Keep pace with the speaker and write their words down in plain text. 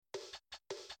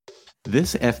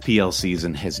This FPL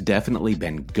season has definitely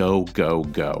been go, go,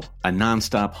 go. A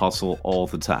nonstop hustle all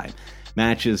the time.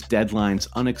 Matches, deadlines,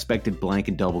 unexpected blank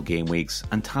and double game weeks,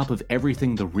 on top of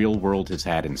everything the real world has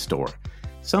had in store.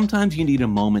 Sometimes you need a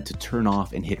moment to turn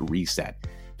off and hit reset.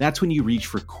 That's when you reach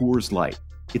for Coors Light.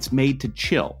 It's made to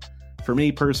chill. For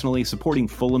me personally, supporting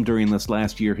Fulham during this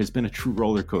last year has been a true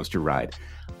roller coaster ride.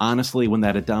 Honestly, when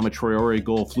that Adama Traore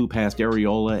goal flew past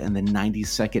Areola in the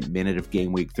 92nd minute of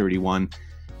game week 31,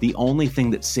 the only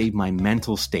thing that saved my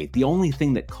mental state, the only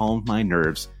thing that calmed my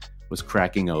nerves, was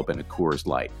cracking open a Coors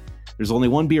Light. There's only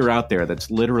one beer out there that's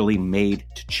literally made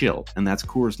to chill, and that's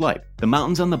Coors Light. The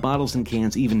mountains on the bottles and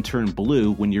cans even turn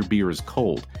blue when your beer is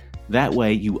cold. That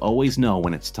way, you always know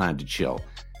when it's time to chill.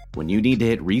 When you need to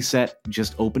hit reset,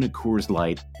 just open a Coors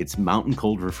Light. It's mountain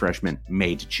cold refreshment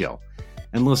made to chill.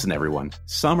 And listen, everyone,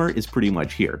 summer is pretty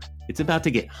much here. It's about to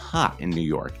get hot in New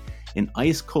York. An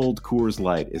ice-cold Coors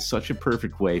Light is such a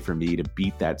perfect way for me to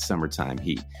beat that summertime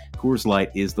heat. Coors Light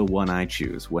is the one I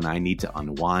choose when I need to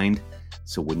unwind.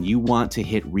 So when you want to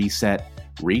hit reset,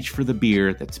 reach for the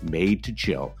beer that's made to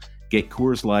chill. Get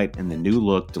Coors Light and the new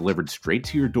look delivered straight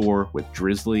to your door with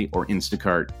Drizzly or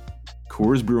Instacart.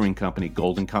 Coors Brewing Company,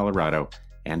 Golden, Colorado.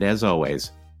 And as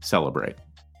always, celebrate.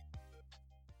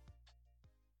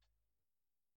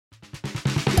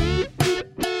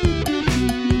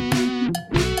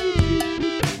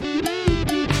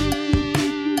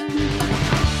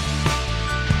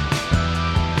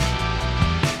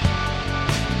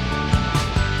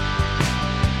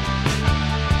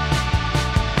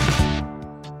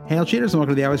 Hail cheaters and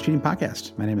welcome to the Always Cheating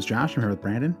Podcast. My name is Josh. I'm here with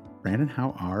Brandon. Brandon,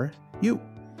 how are you?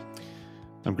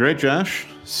 I'm great, Josh.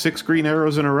 6 green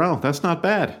arrows in a row. That's not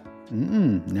bad.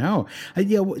 No.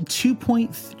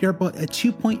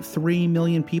 2.3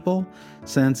 million people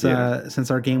since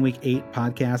our Game Week 8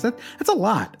 podcast. That's a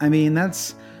lot. I mean,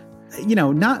 that's,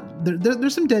 not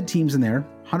there's some dead teams in there.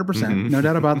 100%, no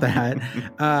doubt about that.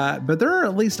 But there are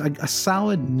at least a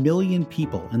solid million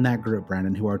people in that group,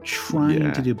 Brandon, who are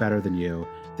trying to do better than you,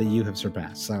 that you have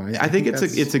surpassed. So I think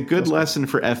it's a good lesson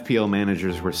for FPL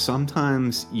managers, where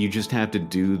sometimes you just have to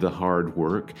do the hard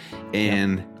work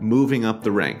and moving up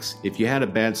the ranks. If you had a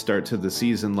bad start to the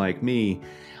season like me,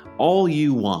 all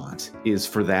you want is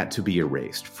for that to be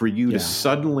erased, for you to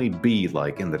suddenly be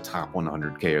like in the top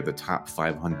 100K or the top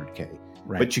 500K.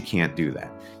 Right. But you can't do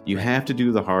that. You have to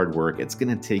do the hard work. It's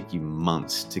going to take you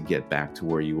months to get back to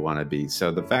where you want to be.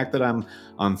 So the fact that I'm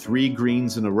on 3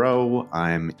 greens in a row,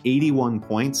 I'm 81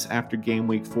 points after game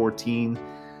week 14.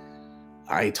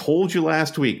 I told you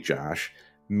last week, Josh,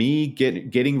 me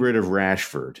getting rid of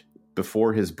Rashford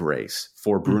before his brace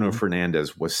for Bruno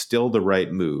Fernandes was still the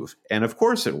right move. And of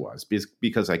course it was,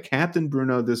 because I captained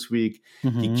Bruno this week.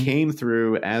 He came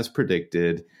through as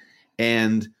predicted.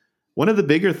 And one of the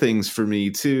bigger things for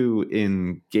me, too,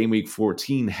 in game week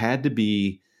 14 had to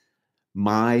be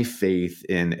my faith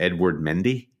in Edward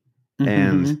Mendy.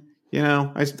 And,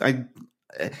 I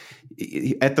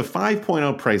at the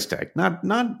 5.0 price tag,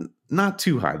 not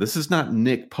too high. This is not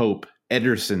Nick Pope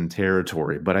Ederson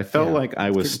territory, but I felt like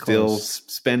I was still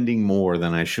spending more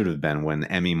than I should have been when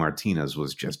Emi Martinez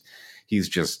he's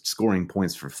just scoring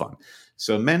points for fun.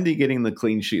 So Mendy getting the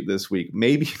clean sheet this week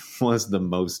maybe was the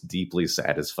most deeply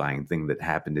satisfying thing that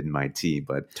happened in my team.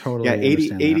 But totally,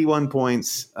 81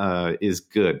 points is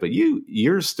good. But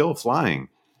you're still flying,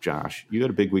 Josh. You had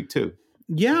a big week too.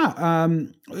 Yeah,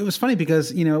 it was funny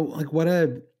because I'm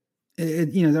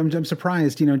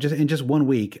surprised. Just in just 1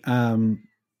 week.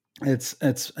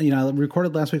 It's I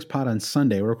recorded last week's pod on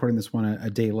Sunday. We're recording this one a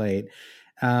day late,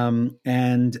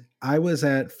 and I was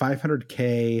at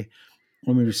 500K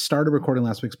when we started recording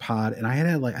last week's pod, and I had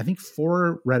I think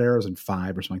 4 red arrows and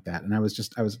 5 or something like that. And I was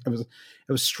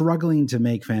struggling to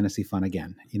make fantasy fun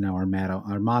again, our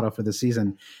motto for the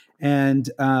season. And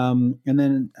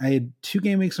then I had 2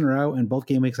 game weeks in a row, and both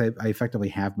game weeks I effectively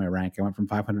halved my rank. I went from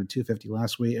 500 to 250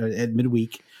 last week at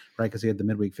midweek, right? Because we had the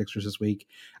midweek fixtures this week.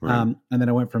 Right. And then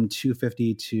I went from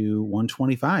 250 to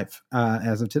 125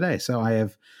 as of today. So I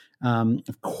have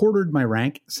I've quartered my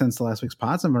rank since the last week's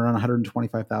pods. I'm around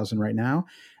 125,000 right now.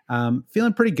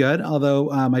 Feeling pretty good, although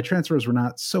my transfers were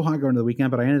not so hot going into the weekend,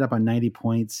 but I ended up on 90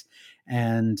 points.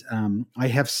 And I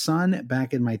have Son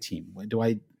back in my team. Do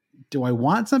I do I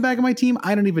want some back on my team?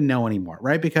 I don't even know anymore,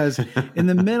 right? Because in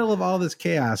the middle of all this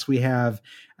chaos, we have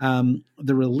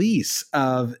the release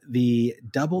of the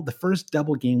first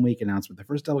double game week announcement, the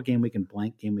first double game week and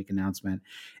blank game week announcement.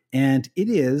 And it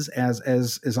is, as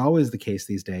is always the case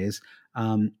these days,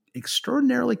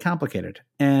 extraordinarily complicated.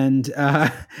 And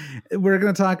we're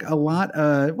going to talk a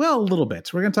little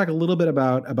bit. We're going to talk a little bit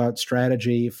about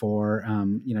strategy for,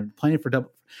 playing for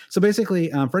double. So basically,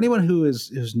 for anyone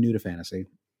who's new to fantasy,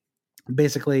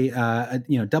 basically,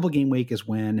 double game week is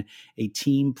when a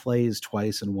team plays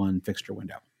twice in one fixture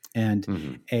window.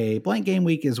 And a blank game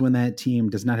week is when that team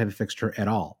does not have a fixture at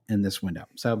all in this window.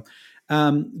 So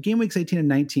game weeks 18 and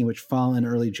 19, which fall in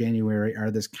early January, are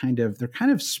they're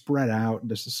kind of spread out.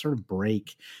 There's this sort of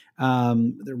break.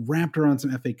 They're wrapped around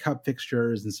some FA Cup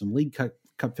fixtures and some League Cup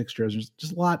fixtures. There's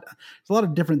just a lot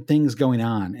of different things going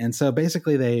on. And so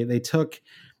basically they took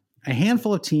a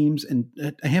handful of teams and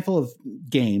a handful of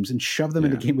games and shoved them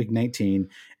into game week 19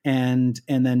 and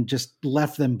then just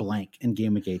left them blank in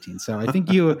game week 18. So I think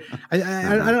I don't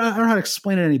know how to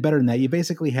explain it any better than that. You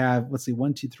basically have, let's see,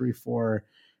 1, 2, 3, 4,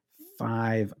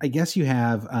 5. I guess you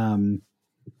have,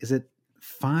 is it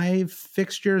 5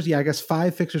 fixtures? Yeah, I guess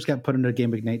 5 fixtures got put into game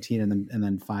week 19 and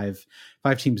then five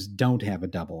teams don't have a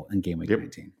double in game week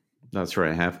 19. That's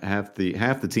right. Half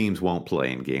the teams won't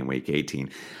play in game week 18.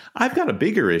 I've got a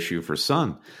bigger issue for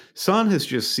Son. Son has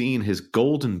just seen his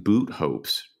golden boot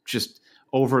hopes just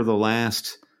over the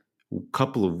last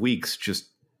couple of weeks just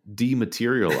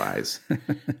dematerialize.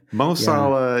 Mo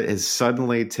Salah has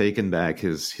suddenly taken back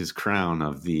his crown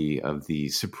of the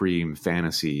supreme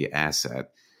fantasy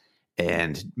asset,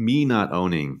 and me not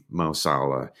owning Mo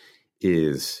Salah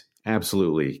is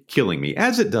absolutely killing me,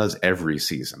 as it does every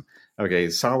season. Okay,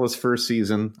 Salah's first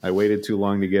season, I waited too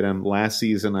long to get him. Last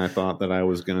season, I thought that I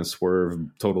was going to swerve,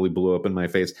 totally blew up in my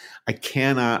face. I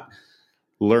cannot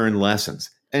learn lessons.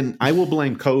 And I will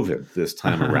blame COVID this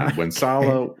time around. When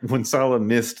Salah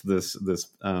missed this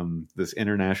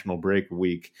international break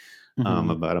week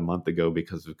about a month ago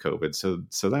because of COVID,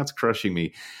 so that's crushing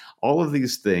me. All of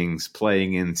these things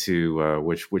playing into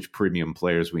which premium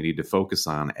players we need to focus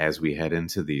on as we head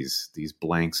into these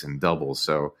blanks and doubles.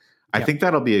 So I think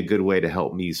that'll be a good way to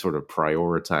help me sort of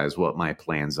prioritize what my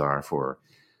plans are for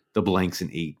the blanks in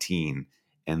 18.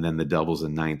 And then the doubles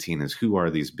in 19 is who are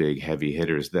these big heavy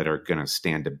hitters that are going to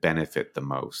stand to benefit the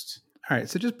most. All right.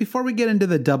 So just before we get into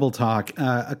the double talk,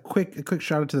 a quick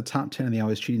shout out to the top 10 in the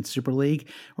Always Cheating Super League.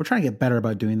 We're trying to get better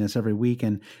about doing this every week.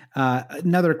 And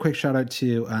another quick shout out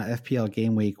to FPL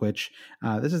Game Week, which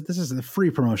this is the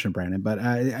free promotion, Brandon. But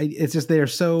it's just they have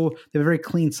a very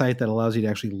clean site that allows you to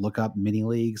actually look up mini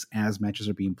leagues as matches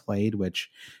are being played, which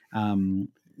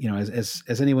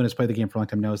as anyone who's played the game for a long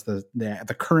time knows,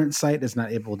 the current site is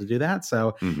not able to do that.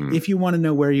 So if you want to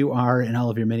know where you are in all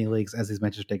of your mini leagues as these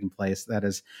matches are taking place, that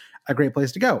is a great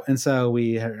place to go. And so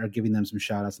we are giving them some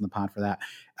shout outs in the pod for that.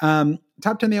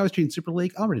 Top 10, the Always Cheating Super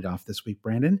League. I'll read it off this week,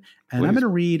 Brandon. And Please. I'm going to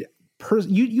read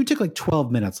you took like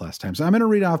 12 minutes last time. So I'm going to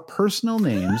read off personal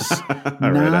names.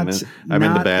 I'm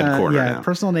in the bad corner now.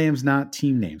 Personal names, not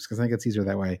team names, because I think it's easier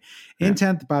that way. In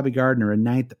 10th, Bobby Gardner. In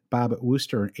 9th, Bob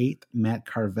Wooster. In 8th, Matt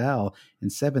Carvel. In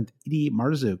 7th, Edie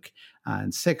Marzuk.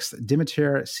 In 6th,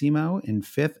 Dimitar Simo. In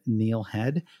 5th, Neil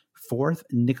Head. 4th,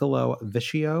 Nicolo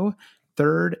Vicio.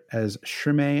 3rd is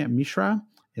Shrime Mishra.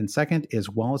 In 2nd is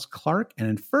Wallace Clark. And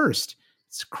in 1st,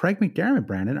 it's Craig McDermott,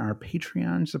 Brandon, our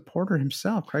Patreon supporter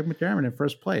himself. Craig McDermott in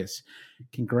first place.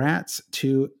 Congrats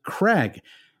to Craig.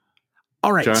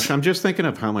 All right. Josh, I'm just thinking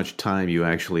of how much time you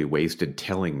actually wasted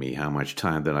telling me how much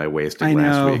time that I wasted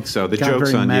last week. So the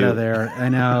joke's on you. There. I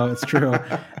know, it's true.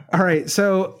 All right.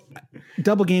 So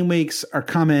double game weeks are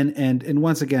coming. And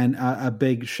once again, a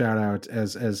big shout out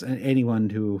as anyone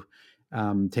who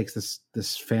takes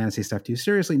this fantasy stuff too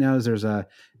seriously knows there's a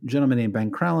gentleman named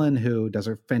Ben Krellin who does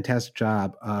a fantastic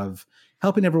job of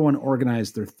helping everyone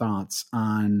organize their thoughts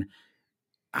on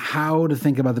how to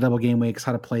think about the double game weeks,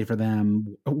 how to play for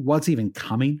them, what's even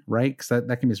coming, right? Because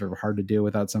that can be sort of hard to do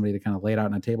without somebody to kind of lay it out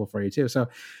on a table for you too. So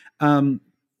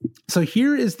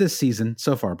here is this season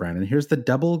so far, Brandon. Here's the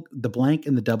blank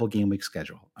and the double game week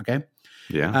schedule. Okay.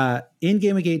 Yeah. In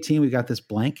game week 18, we got this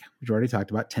blank, which we already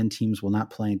talked about. 10 teams will not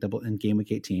play in game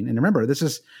week 18. And remember,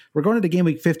 we're going into game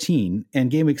week 15,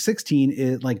 and game week 16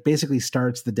 is like basically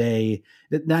starts the day.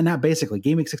 Not basically.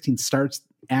 Game week 16 starts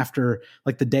after,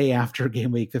 like the day after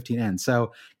game week 15 ends.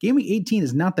 So game week 18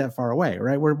 is not that far away,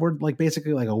 right? We're like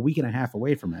basically like a week and a half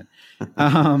away from it.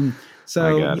 I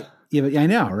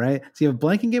know, right? So you have a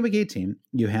blank in game week 18.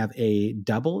 You have a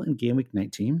double in game week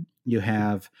 19. You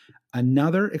have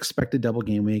another expected double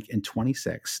game week in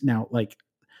 26. Now, like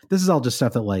this is all just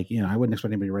stuff that I wouldn't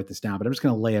expect anybody to write this down, but I'm just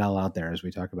going to lay it all out there as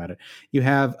we talk about it. You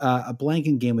have a blank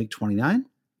in game week 29,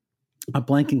 a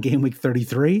blank in game week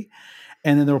 33,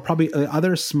 and then there will probably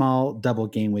other small double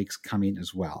game weeks coming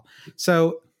as well.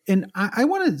 So, and I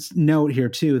want to note here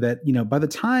too that, by the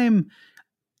time,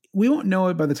 we won't know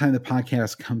it by the time the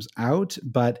podcast comes out,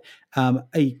 but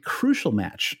a crucial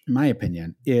match, in my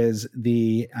opinion, is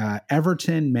the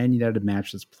Everton Man United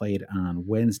match that's played on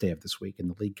Wednesday of this week in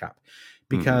the League Cup.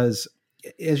 Because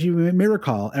as you may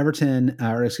recall,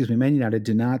 Man United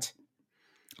did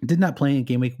not play in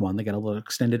game week 1. They got a little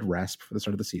extended rest for the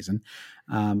start of the season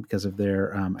because of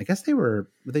their, I guess were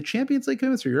they Champions League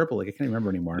commitments or Europa League? I can't remember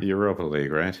anymore. Europa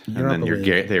League, right? Europa and then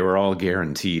League. They were all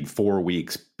guaranteed 4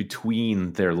 weeks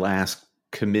between their last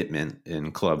commitment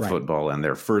in club football and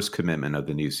their first commitment of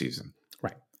the new season.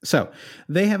 Right. So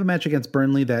they have a match against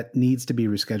Burnley that needs to be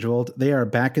rescheduled. They are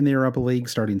back in the Europa League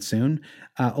starting soon.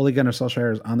 Ole Gunnar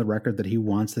Solskjaer is on the record that he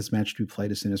wants this match to be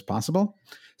played as soon as possible.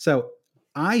 So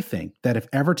I think that if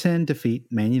Everton defeat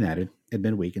Man United in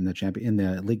midweek in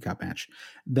the League Cup match,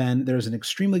 then there's an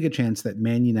extremely good chance that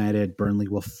Man United Burnley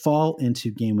will fall into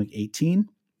game week 18,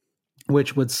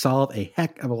 which would solve a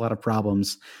heck of a lot of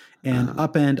problems and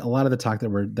upend a lot of the talk that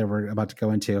we're about to go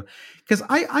into. Because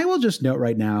I will just note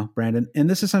right now, Brandon, and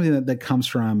this is something that comes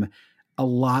from a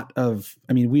lot of,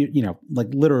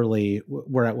 literally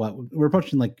we're at we're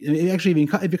approaching actually,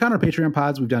 if you count our Patreon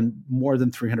pods, we've done more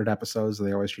than 300 episodes of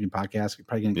the Always Shooting podcast. We're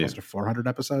probably getting close to 400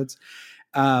 episodes.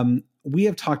 We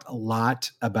have talked a lot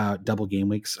about double game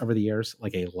weeks over the years,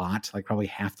 probably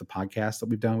half the podcasts that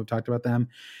we've done, we've talked about them.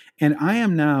 And I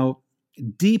am now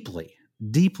deeply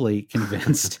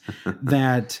convinced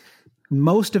that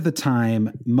most of the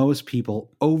time, most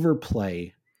people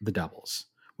overplay the doubles.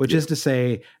 Which is to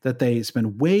say that they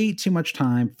spend way too much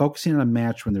time focusing on a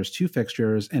match when there's 2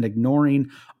 fixtures and ignoring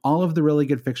all of the really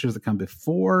good fixtures that come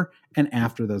before and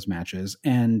after those matches.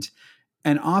 And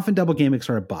often double game weeks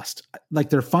are a bust.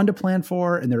 They're fun to plan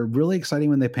for and they're really exciting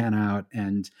when they pan out.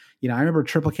 And, I remember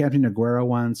triple captaining Aguero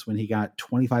once when he got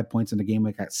 25 points in a game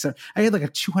week. I had a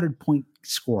 200-point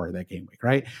score that game week,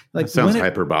 right? That sounds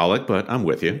hyperbolic, but I'm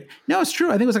with you. No, it's true.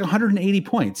 I think it was 180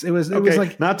 points. It was not 200.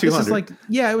 It was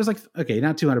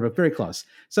not 200, but very close.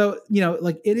 So,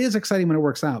 it is exciting when it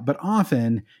works out, but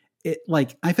often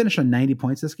I finished on 90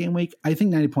 points this game week. I think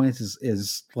 90 points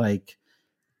is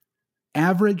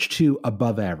average to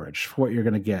above average for what you're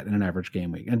going to get in an average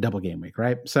game week, a double game week,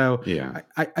 right? So yeah,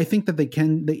 I think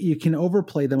that you can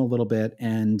overplay them a little bit.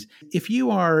 And if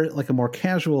you are a more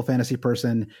casual fantasy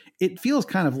person, it feels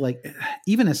kind of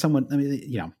even as someone,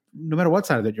 no matter what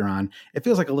side of it you're on, it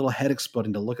feels like a little head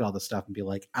exploding to look at all this stuff and be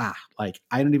I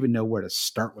don't even know where to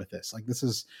start with this. This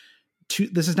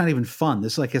is not even fun.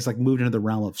 This it's moved into the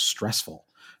realm of stressful.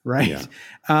 Right.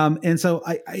 Yeah. And so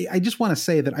I just want to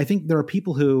say that I think there are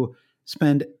people who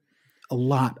spend a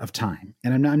lot of time,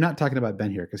 and I'm not talking about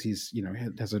Ben here because he's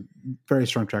has a very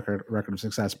strong record of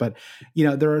success. But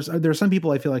there are some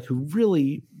people I feel like who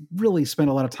really spend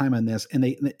a lot of time on this,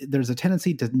 and there's a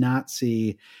tendency to not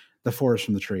see the forest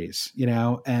from the trees,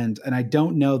 and I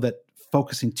don't know that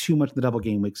focusing too much on the double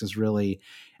game weeks is really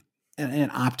an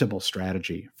optimal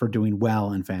strategy for doing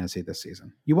well in fantasy this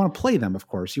season. You want to play them, of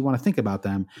course, you want to think about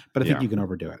them, but I think you can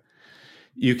overdo it.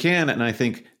 You can, and I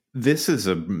think this is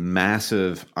a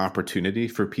massive opportunity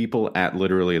for people at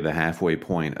literally the halfway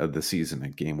point of the season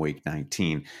at game week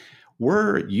 19.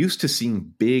 We're used to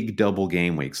seeing big double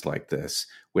game weeks like this,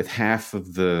 with half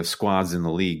of the squads in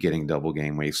the league getting double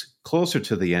game weeks closer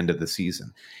to the end of the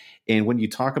season. And when you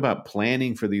talk about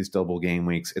planning for these double game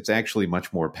weeks, it's actually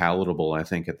much more palatable, I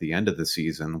think, at the end of the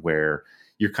season where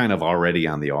you're kind of already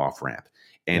on the off ramp.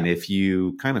 And if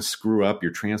you kind of screw up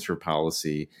your transfer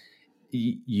policy,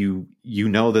 you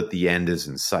know that the end is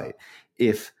in sight.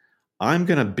 If I'm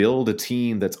going to build a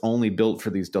team that's only built for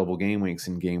these double game weeks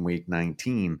in game week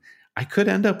 19, I could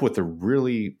end up with a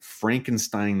really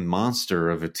Frankenstein monster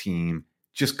of a team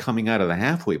just coming out of the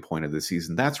halfway point of the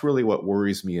season. That's really what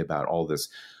worries me about all this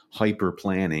hyper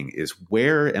planning, is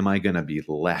where am I going to be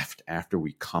left after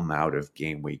we come out of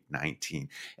game week 19?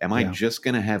 Am I just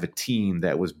going to have a team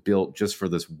that was built just for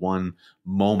this one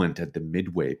moment at the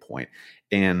midway point?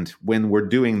 And when we're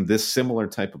doing this similar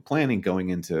type of planning going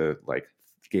into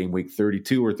game week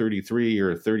 32 or 33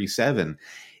 or 37,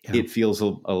 it feels a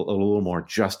little more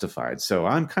justified. So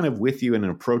I'm kind of with you in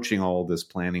approaching all this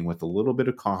planning with a little bit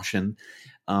of caution.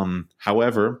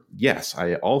 However, yes,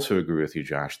 I also agree with you,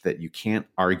 Josh, that you can't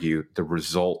argue the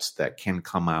results that can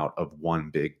come out of one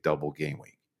big double game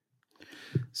week.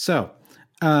 So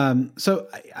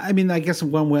I guess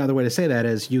one other way to say that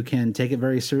is you can take it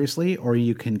very seriously or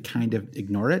you can kind of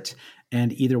ignore it.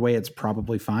 and either way, it's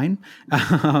probably fine.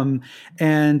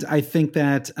 And I think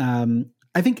that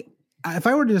I think if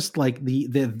I were to just like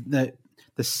the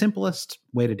simplest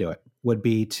way to do it would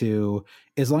be to,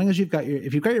 as long as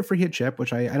if you've got your free hit chip,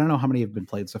 which I don't know how many have been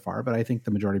played so far, but I think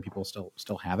the majority of people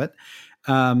still have it.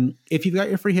 If you've got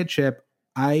your free hit chip,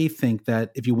 I think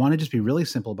that if you want to just be really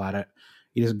simple about it,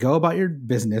 you just go about your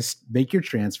business, make your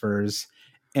transfers,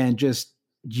 and just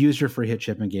use your free hit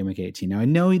chip in Game Week 18. Now, I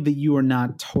know that you are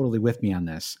not totally with me on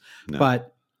this,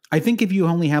 but I think if you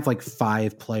only have like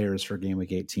 5 players for Game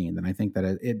Week 18, then I think that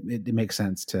it makes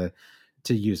sense to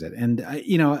use it. And,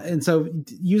 and so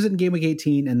use it in Game Week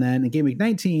 18. And then in Game Week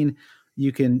 19,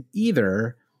 you can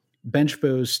either bench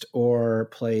boost or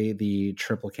play the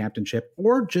triple captain chip,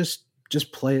 or just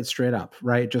play it straight up,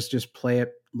 right? Just play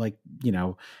it like,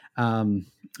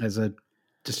 as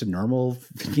just a normal,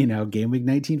 Game Week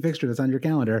 19 fixture that's on your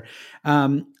calendar.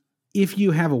 If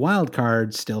you have a wild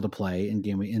card still to play in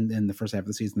Game Week in the first half of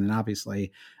the season, then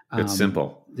obviously it's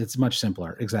simple. It's much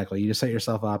simpler. Exactly. You just set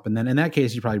yourself up, and then in that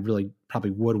case, you probably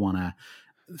would want to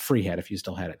free hit if you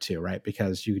still had it too, right?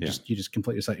 Because you just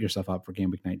completely set yourself up for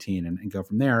Game Week 19 and go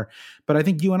from there. But I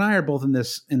think you and I are both in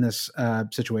this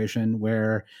situation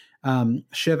where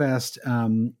Shiv asked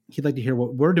he'd like to hear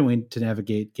what we're doing to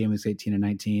navigate Game Weeks 18 and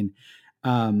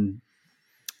 19.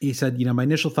 He said, my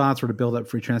initial thoughts were to build up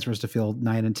free transfers to field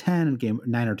 9 or 10 in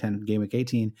Game Week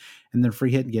 18, and then free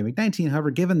hit in Game Week 19.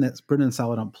 However, given that Bruno and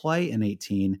Salah don't play in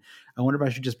 18, I wonder if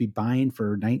I should just be buying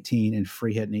for 19 and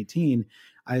free hit in 18.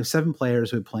 I have 7 players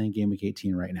who would play in Game Week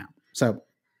 18 right now. So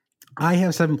I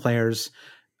have 7 players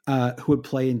who would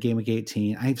play in Game Week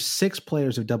 18. I have 6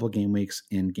 players who double game weeks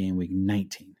in Game Week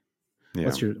 19. Yeah.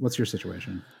 What's your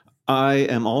situation? I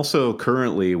am also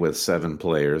currently with 7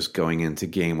 players going into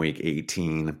Game Week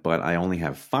 18, but I only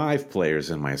have 5 players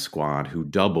in my squad who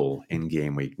double in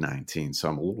Game Week 19. So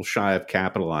I'm a little shy of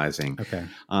capitalizing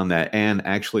on that, and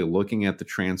actually looking at the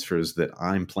transfers that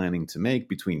I'm planning to make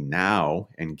between now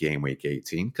and Game Week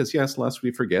 18. Because yes, lest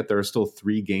we forget, there are still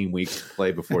 3 game weeks to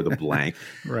play before the blank.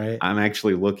 Right. I'm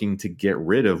actually looking to get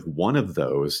rid of one of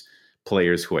those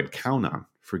players who I'd count on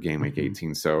for Game Week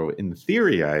 18. So in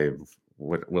theory,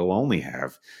 we'll only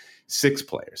have 6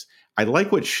 players. I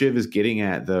like what Shiv is getting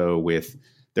at, though, with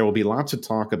there will be lots of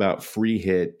talk about free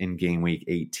hit in Game Week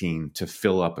 18 to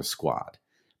fill up a squad.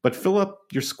 But fill up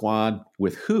your squad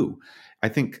with who? I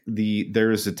think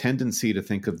there is a tendency to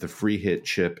think of the free hit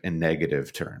chip in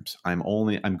negative terms. I'm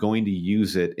going to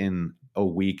use it in a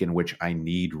week in which I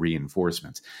need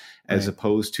reinforcements, as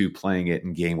opposed to playing it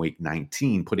in Game Week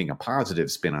 19, putting a positive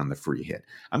spin on the free hit.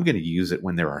 I'm going to use it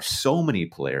when there are so many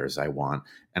players I want,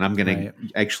 and I'm going to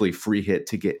actually free hit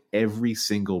to get every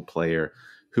single player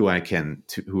who I can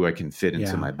fit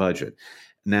into my budget.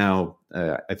 Now,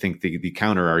 I think the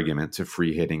counter argument to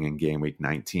free hitting in Game Week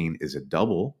 19 is a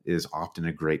double is often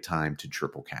a great time to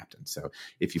triple captain. So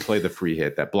if you play the free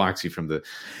hit, that blocks you from the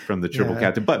triple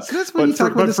captain. But so that's when you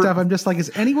talk about this stuff, I'm just like,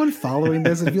 is anyone following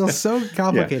this? It feels so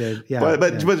complicated.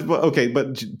 But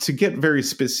to get very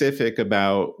specific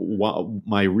about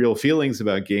my real feelings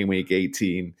about Game Week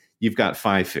 18. You've got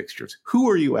 5 fixtures. Who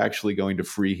are you actually going to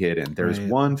free hit in? There's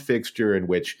one fixture in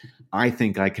which I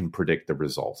think I can predict the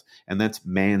result, and that's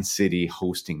Man City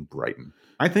hosting Brighton.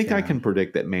 I think I can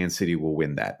predict that Man City will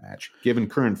win that match. Given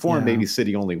current form, maybe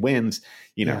City only wins,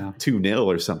 2-0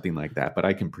 or something like that, but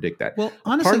I can predict that. Well,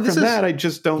 honestly, apart from that, I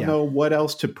just don't know what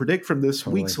else to predict from this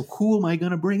week, so who am I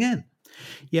going to bring in?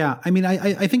 Yeah, I mean,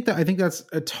 I think that's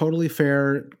a totally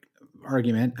fair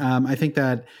argument. I think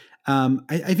that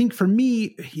I think for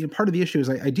me, part of the issue is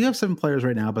I do have 7 players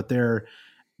right now, but they're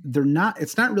not.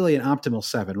 It's not really an optimal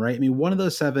 7, right? I mean, one of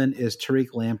those 7 is Tariq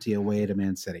Lamptey away to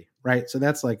Man City, right? So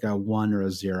that's like a 1 or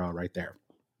a 0 right there.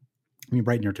 I mean,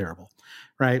 Brighton are terrible,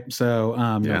 right? So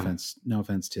no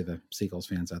offense to the Seagulls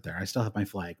fans out there. I still have my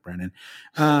flag, Brendan.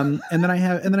 And then I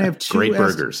have 2 great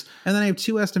burgers, and then I have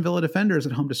 2 Aston Villa defenders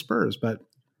at home to Spurs, but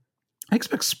I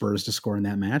expect Spurs to score in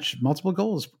that match, multiple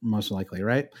goals most likely,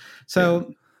 right?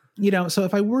 So. So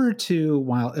if I were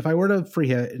to free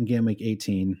hit in Game Week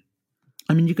 18,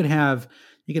 I mean, you could have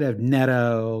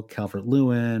Neto,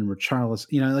 Calvert-Lewin,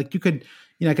 Richarlison,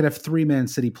 I could have 3 Man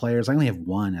City players. I only have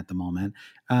 1 at the moment.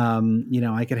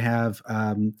 I could have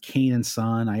Kane and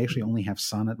Son. I actually only have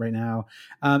Son right now.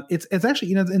 It's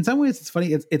actually, in some ways it's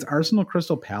funny. It's Arsenal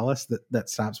Crystal Palace that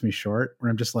stops me short, where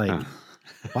I'm just like,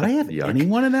 would I have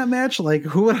anyone in that match? Like,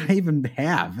 who would I even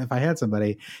have if I had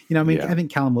somebody? I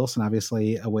think Callum Wilson,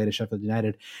 obviously, away to Sheffield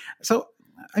United. So,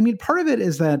 I mean, part of it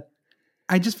is that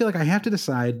I just feel like I have to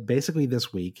decide basically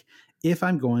this week if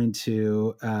I'm going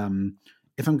to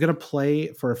if I'm going to play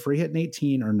for a free hit in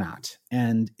 18 or not.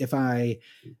 And if I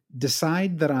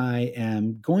decide that I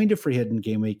am going to free hit in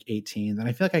game week 18, then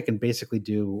I feel like I can basically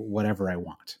do whatever I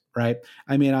want, right?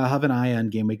 I mean, I'll have an eye on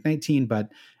game week 19, but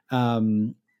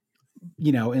and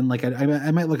like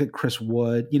I might look at Chris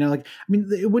Wood, like, I mean,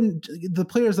 it wouldn't, the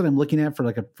players that I'm looking at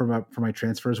for my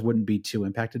transfers wouldn't be too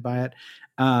impacted by it.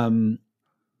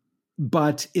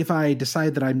 But if I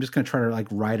decide that I'm just going to try to like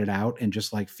ride it out and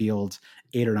just like field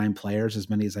 8 or 9 players, as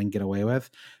many as I can get away with,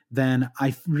 then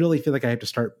I really feel like I have to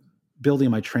start building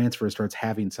my transfers towards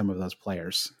having some of those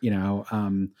players, for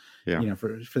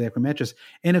the upcoming matches.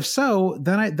 And if so,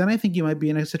 then I think you might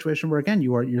be in a situation where, again,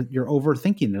 you're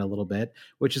overthinking it a little bit,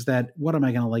 which is that, what am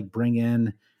I going to like bring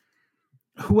in?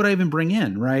 Who would I even bring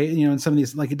in? Right. In some of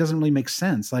these, like, it doesn't really make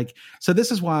sense. Like, so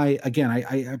this is why, again,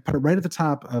 I put it right at the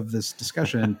top of this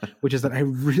discussion, which is that I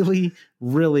really,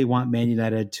 really want Man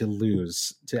United to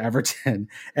lose to Everton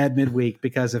at midweek,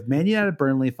 because if Man United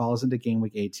Burnley falls into game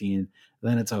week 18,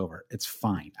 then it's over. It's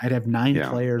fine. I'd have 9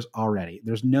 players already.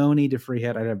 There's no need to free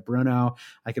hit. I'd have Bruno.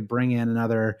 I could bring in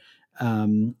another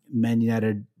Man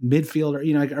United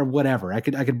midfielder, or whatever. I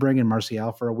could bring in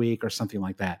Martial for a week or something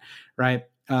like that. Right.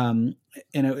 And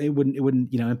it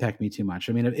wouldn't, impact me too much.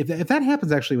 I mean, if that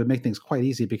happens, actually, it would make things quite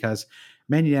easy, because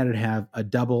Man United have a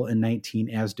double in 19,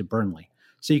 as do Burnley.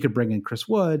 So you could bring in Chris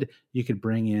Wood. You could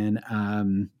bring in,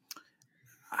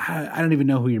 I don't even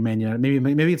know who your Man United.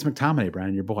 Maybe it's McTominay,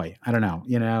 Brian, your boy. I don't know.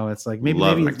 It's like maybe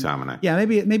McTominay. Yeah,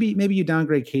 maybe you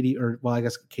downgrade KD, or, well, I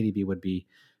guess KDB would be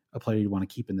a player you'd want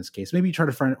to keep in this case. Maybe you try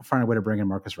to find a way to bring in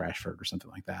Marcus Rashford or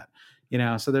something like that.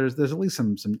 So there's at least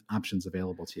some options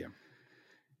available to you.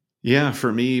 Yeah,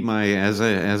 for me, as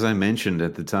I mentioned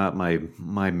at the top, my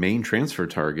main transfer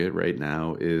target right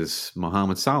now is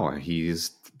Mohamed Salah. He's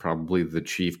probably the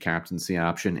chief captaincy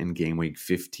option in game week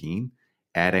 15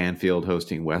 at Anfield,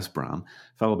 hosting West Brom,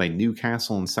 followed by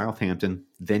Newcastle and Southampton.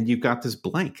 Then you've got this a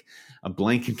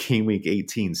blank in game week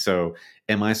 18. So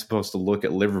am I supposed to look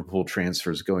at Liverpool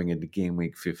transfers going into game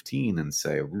week 15 and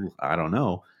say, I don't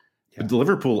know? Yeah. But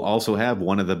Liverpool also have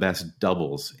one of the best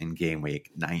doubles in game week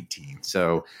 19.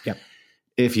 So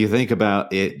if you think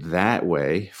about it that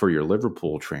way for your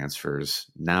Liverpool transfers,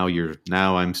 now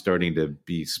I'm starting to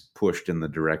be pushed in the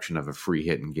direction of a free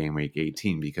hit in game week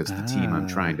 18, because the team I'm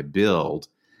trying to build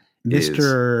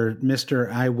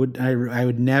Mr. I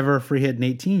would never free hit in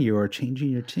 18. You are changing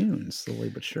your tune slowly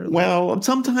but surely. Well,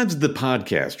 sometimes the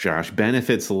podcast, Josh,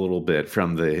 benefits a little bit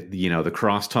from the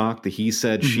crosstalk, the he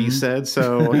said, she said.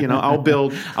 So, I'll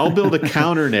build a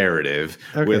counter narrative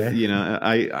with,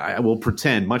 I will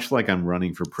pretend, much like I'm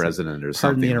running for president or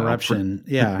something. Pardon the interruption.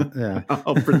 Yeah.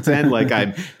 I'll pretend like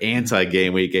I'm anti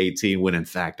game week 18 when in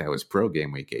fact I was pro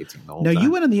game week 18 the whole time. You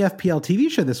went on the FPL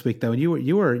TV show this week though, and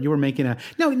you were making a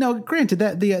no. Granted,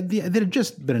 that that had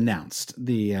just been announced,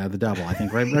 the double, I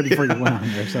think, right before you went on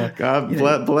there. So God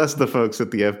bless the folks at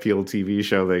the FPL TV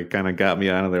show. They kind of got me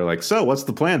out of there, like, so what's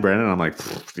the plan, Brandon? And I'm like,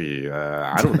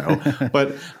 I don't know.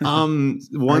 But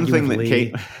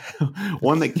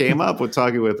one that came up with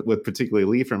talking with particularly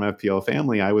Lee from FPL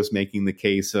Family, I was making the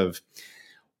case of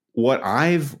what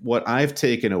I've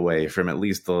taken away from at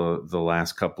least the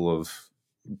last couple of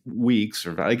weeks,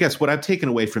 or I guess what I've taken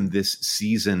away from this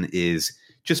season is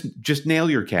just nail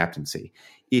your captaincy.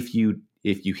 If you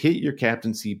hit your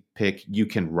captaincy pick, you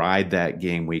can ride that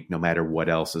game week no matter what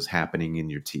else is happening in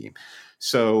your team.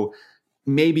 So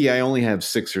maybe I only have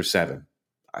 6 or 7.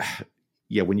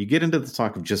 Yeah, when you get into the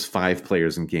talk of just 5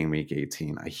 players in game week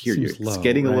 18, I hear you. It's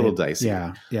getting a little dicey.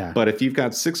 Yeah. But if you've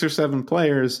got 6 or 7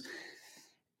 players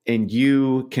and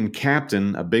you can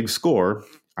captain a big score,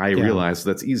 I realize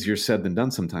that's easier said than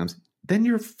done sometimes, then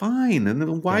you're fine. And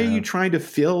then why are you trying to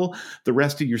fill the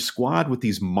rest of your squad with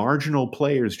these marginal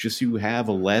players just so you have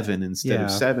 11 instead of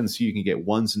 7 so you can get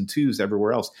 1s and 2s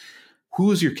everywhere else?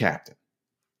 Who's your captain?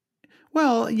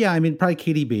 Well, yeah, I mean, probably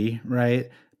KDB, right?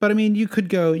 But I mean, you could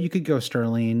go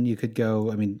Sterling. You could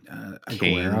go,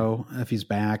 Aguero if he's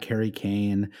back, Harry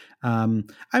Kane. I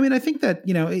mean, I think that,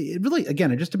 it really,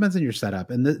 again, it just depends on your setup.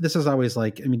 And this is always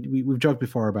like, I mean, we've joked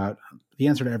before about the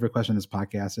answer to every question in this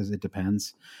podcast is it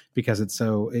depends, because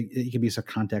it can be so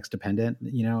context dependent,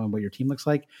 on what your team looks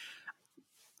like.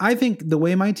 I think the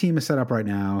way my team is set up right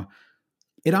now,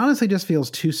 it honestly just feels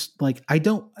too, like, I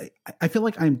feel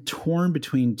like I'm torn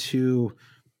between two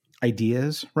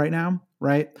ideas right now.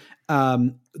 Right.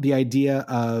 The idea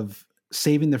of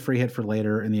saving the free hit for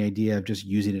later and the idea of just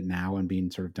using it now and being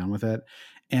sort of done with it.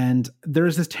 And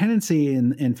there's this tendency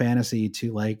in fantasy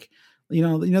to, like,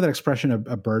 that expression of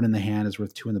a bird in the hand is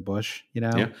worth 2 in the bush,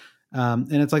 and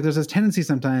it's like, there's this tendency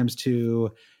sometimes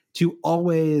to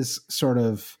always sort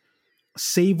of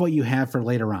save what you have for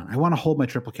later on. I want to hold my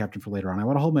triple captain for later on. I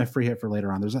want to hold my free hit for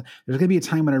later on. There's going to be a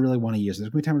time when I really want to use it.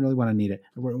 There's going to be a time when I really want to need it.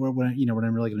 When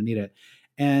I'm really going to need it.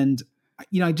 And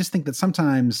I just think that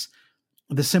sometimes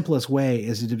the simplest way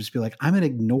is to just be like, I'm going to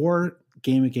ignore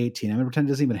game week 18. I'm going to pretend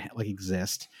it doesn't even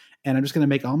exist. And I'm just going to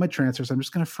make all my transfers. I'm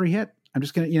just going to free hit. I'm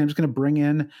just going to bring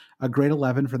in a great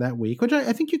 11 for that week, which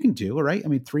I think you can do. All right. I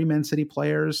mean, 3 Man City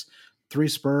players, 3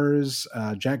 Spurs,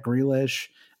 Jack Grealish,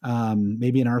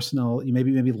 maybe an Arsenal,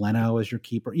 maybe Leno as your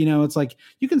keeper. It's like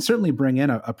you can certainly bring in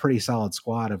a pretty solid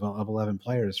squad of 11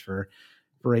 players for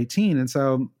 18. And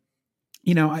so,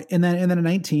 and then at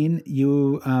 19,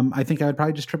 I think I would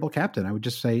probably just triple captain. I would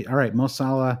just say, all right, Mo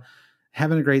Salah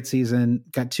having a great season,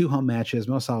 got 2 home matches.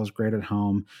 Mo Salah was great at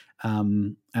home.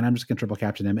 And I'm just going to triple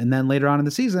captain him. And then later on in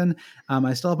the season,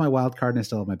 I still have my wild card and I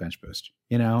still have my bench boost,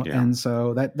 And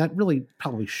so that really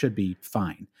probably should be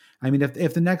fine. I mean,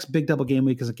 if the next big double game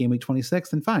week is at game week 26,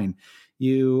 then fine.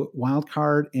 You wild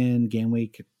card in game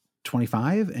week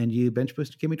 25 and you bench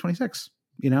boost game week 26.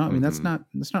 I mean, that's not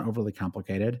overly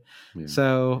complicated. Yeah.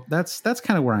 So that's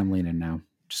kind of where I'm leaning now.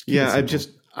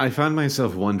 I found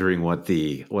myself wondering what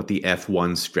the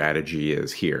F1 strategy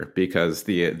is here, because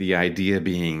the idea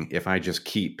being, if I just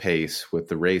keep pace with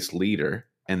the race leader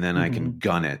and then I can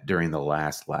gun it during the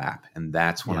last lap. And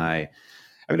that's when I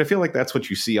feel like that's what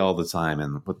you see all the time.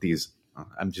 And with these,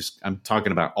 I'm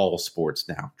talking about all sports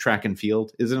now. Track and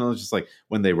field, isn't it just like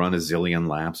when they run a zillion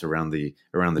laps around the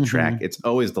track? It's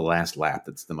always the last lap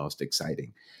that's the most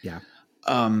exciting. Yeah.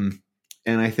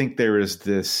 And I think there is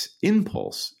this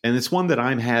impulse, and it's one that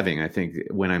I'm having, I think,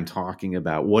 when I'm talking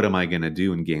about what am I going to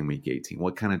do in game week 18?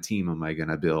 What kind of team am I going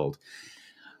to build?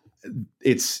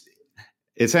 It's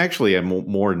actually a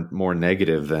more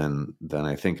negative than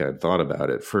I think I'd thought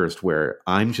about at first, where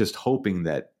I'm just hoping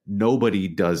that nobody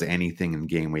does anything in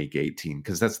game week 18,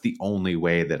 because that's the only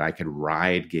way that I could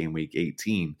ride game week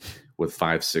 18 with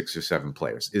 5, 6, or 7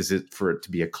 players. Is it for it to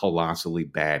be a colossally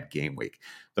bad game week?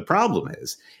 The problem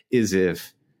is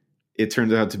if it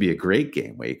turns out to be a great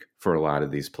game week for a lot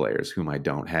of these players whom I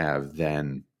don't have,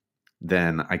 then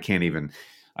I can't even.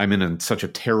 I'm in such a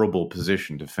terrible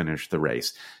position to finish the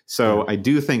race. So I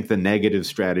do think the negative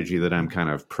strategy that I'm kind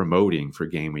of promoting for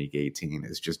game week 18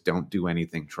 is just don't do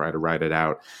anything, try to ride it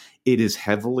out. It is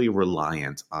heavily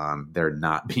reliant on there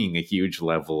not being a huge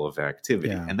level of activity.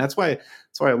 Yeah. And that's why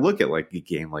I look at like a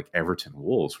game like Everton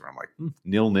Wolves, where I'm like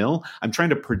 0-0. I'm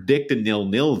trying to predict a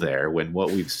 0-0 there, when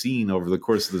what we've seen over the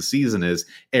course of the season is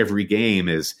every game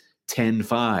is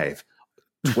 10-5,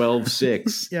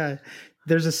 12-6. Yeah.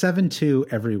 There's a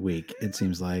 7-2 every week, it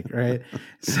seems like, right?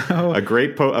 So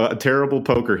a terrible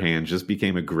poker hand just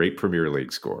became a great Premier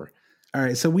League score. All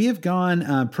right, so we have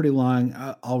gone pretty long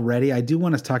already. I do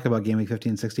want to talk about game week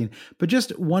 15 and 16, but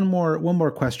just one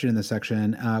more question in this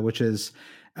section, which is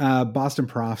Boston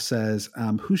Prof says,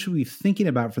 who should we be thinking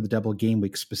about for the double game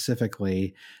week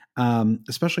specifically,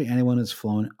 especially anyone who's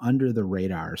flown under the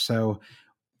radar? So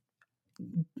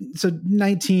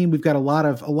 19, we've got a lot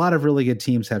of really good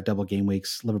teams have double game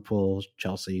weeks: Liverpool,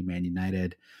 Chelsea, Man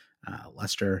United,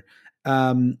 Leicester.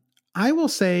 I will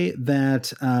say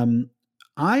that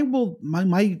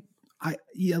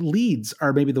Leeds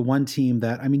are maybe the one team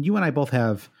that, I mean, you and I both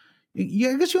have. I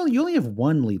guess you only have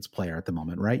one Leeds player at the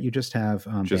moment, right? You just have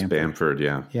Bamford,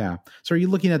 yeah. Yeah. So are you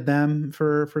looking at them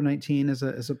for 19 as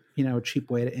a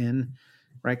cheap way to in,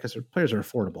 right? Because their players are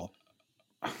affordable.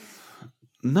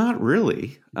 Not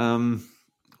really.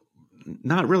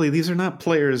 Not really. These are not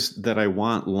players that I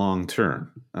want long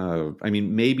term. I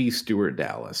mean, maybe Stuart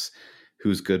Dallas,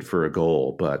 who's good for a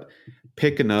goal, but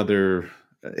pick another.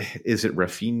 Is it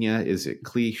Rafinha? Is it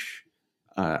Cliche?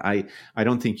 I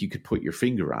don't think you could put your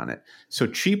finger on it. So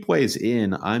cheap ways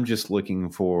in, I'm just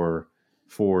looking for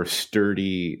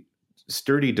sturdy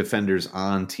defenders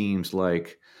on teams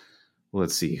like,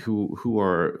 let's see, who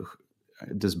are.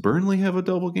 Does Burnley have a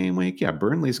double game week? Yeah,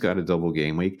 Burnley's got a double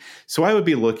game week. So I would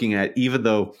be looking at, even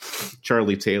though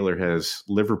Charlie Taylor has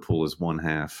Liverpool as one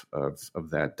half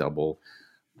of that double,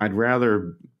 I'd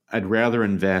rather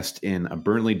invest in a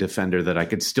Burnley defender that I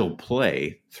could still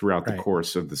play throughout the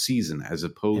course of the season, as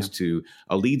opposed to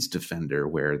a Leeds defender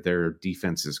where their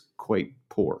defense is quite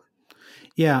poor.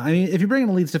 Yeah, I mean, if you bring in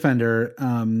a Leeds defender,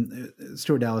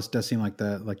 Stuart Dallas does seem like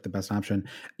the best option.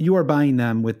 You are buying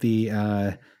them with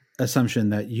the assumption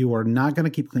that you are not going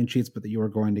to keep clean sheets, but that you are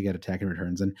going to get attacking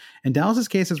returns. And Dallas's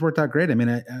case has worked out great. I mean,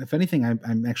 if anything,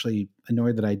 I'm actually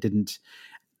annoyed that I didn't.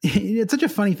 It's such a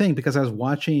funny thing, because I was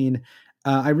watching.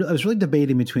 I was really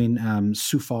debating between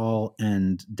Soufal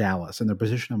and Dallas and their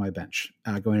position on my bench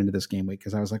going into this game week,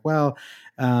 because I was like, well,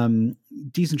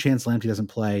 decent chance Lamptey doesn't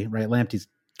play, right? Lamptey's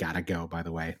gotta go, by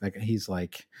the way. Like he's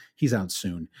out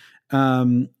soon.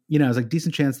 It's like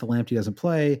decent chance the Lamptey doesn't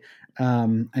play. I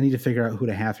need to figure out who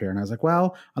to have here. And I was like,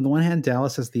 well, on the one hand,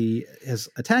 Dallas has his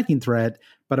attacking threat,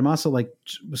 but I'm also like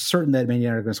certain that Man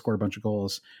United are going to score a bunch of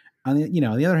goals. On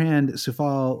the other hand,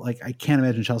 Soufal, like I can't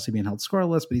imagine Chelsea being held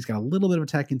scoreless, but he's got a little bit of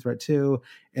attacking threat too,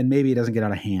 and maybe he doesn't get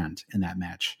out of hand in that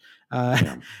match.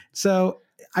 So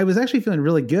I was actually feeling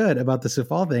really good about the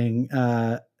Soufal thing.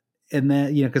 And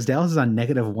then, because Dallas is on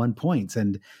 -1 points,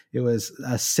 and it was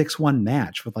a 6-1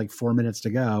 match with like 4 minutes to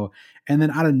go. And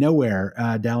then out of nowhere,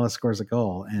 Dallas scores a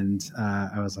goal. And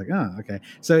I was like, oh, okay.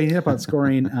 So he ended up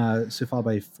outscoring Soufal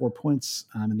by 4 points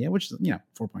in the end, which is,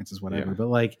 4 points is whatever. Yeah. But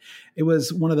like, it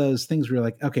was one of those things where you're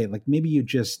like, okay, like maybe you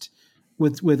just,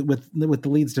 with the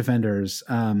Leeds defenders,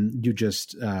 you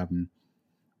just,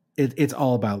 it's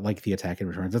all about like the attacking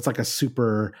returns. It's like a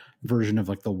super version of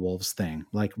like the Wolves thing,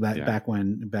 like that back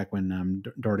when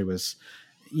Doherty was,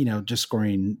 just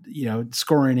scoring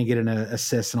and getting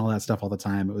assists and all that stuff all the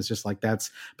time. It was just like but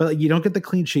like, you don't get the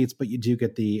clean sheets, but you do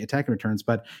get the attacking returns.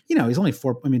 But he's only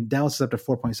Dallas is up to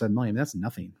 4.7 million. That's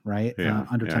nothing, right?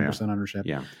 Under 10% ownership.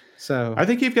 Yeah. So I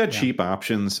think you've got cheap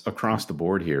options across the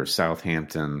board here.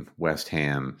 Southampton, West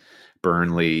Ham,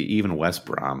 Burnley, even West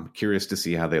Brom. Curious to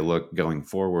see how they look going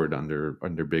forward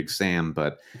under Big Sam,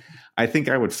 but I think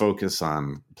I would focus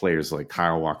on players like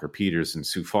Kyle Walker-Peters and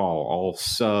Soufal, all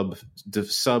sub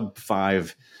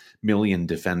 5 million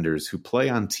defenders who play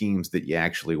on teams that you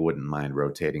actually wouldn't mind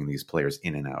rotating these players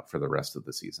in and out for the rest of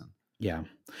the season. Yeah,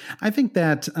 I think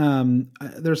that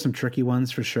there's some tricky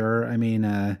ones for sure. I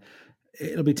mean,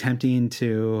 it'll be tempting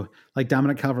to, like,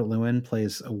 Dominic Calvert-Lewin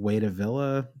plays away to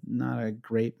Villa, not a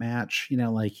great match.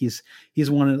 Like he's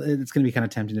one of, it's going to be kind of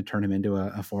tempting to turn him into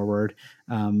a forward.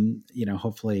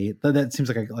 Hopefully that seems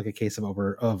like a case of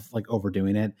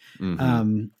overdoing it.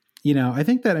 Mm-hmm. I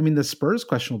think that, the Spurs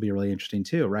question will be really interesting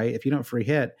too, right? If you don't free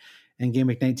hit in game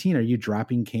week 19, are you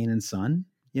dropping Kane and Son?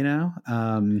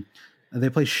 They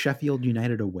play Sheffield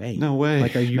United away. No way.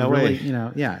 Like, are you really,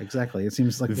 yeah, exactly. It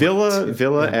seems like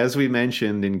Villa, as we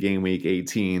mentioned in game week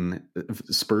 18,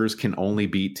 Spurs can only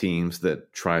beat teams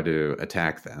that try to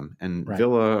attack them. And right.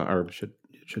 Villa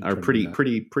are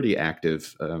pretty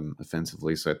active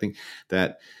offensively. So I think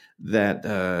that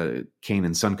Kane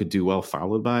and Son could do well,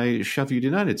 followed by Sheffield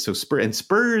United. So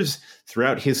Spurs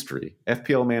throughout history,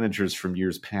 FPL managers from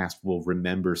years past will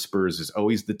remember Spurs as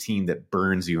always the team that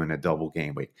burns you in a double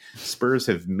game week. Spurs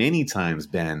have many times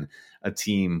been a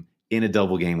team in a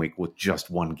double game week with just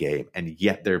one game, and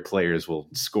yet their players will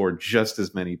score just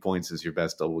as many points as your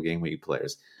best double game week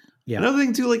players. Yeah. Another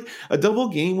thing too, like a double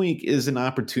game week is an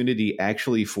opportunity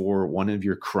actually for one of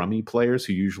your crummy players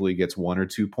who usually gets 1 or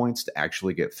 2 points to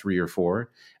actually get 3 or 4.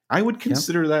 I would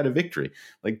consider that a victory.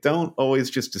 Like, don't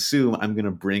always just assume I'm going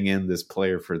to bring in this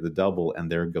player for the double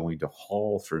and they're going to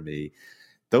haul for me.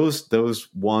 Those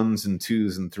 1s and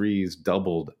 2s and 3s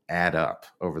doubled add up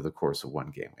over the course of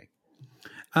one game week.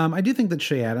 I do think that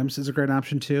Shea Adams is a great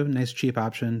option too. Nice cheap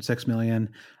option, 6 million.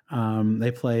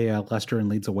 They play Leicester and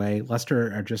Leeds away.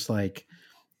 Leicester are just like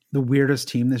the weirdest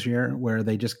team this year, where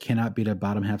they just cannot beat a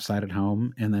bottom half side at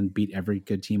home and then beat every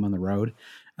good team on the road.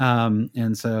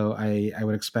 And so I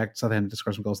would expect Southampton to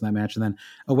score some goals in that match. And then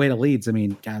away to Leeds,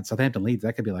 Southampton Leeds,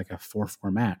 that could be like a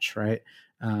 4-4 match, right?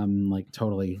 Like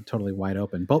totally wide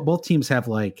open. Both teams have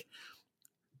the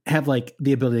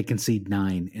ability to concede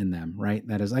 9 in them, right?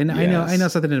 That is, I know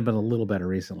Southampton have been a little better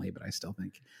recently, but I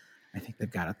think they've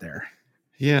got it there.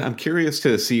 Yeah, I'm curious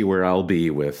to see where I'll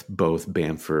be with both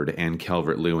Bamford and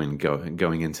Calvert-Lewin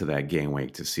going into that game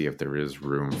week to see if there is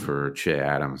room for Che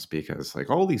Adams, because like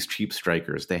all these cheap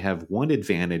strikers, they have one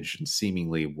advantage and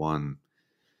seemingly one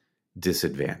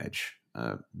disadvantage.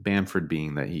 Bamford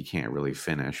being that he can't really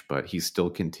finish, but he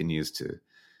still continues to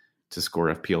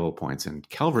score FPL points, and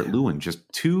Calvert-Lewin just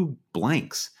 2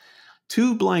 blanks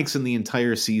in the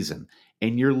entire season.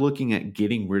 And you're looking at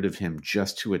getting rid of him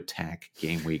just to attack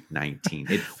game week 19.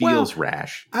 It feels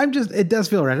rash. It does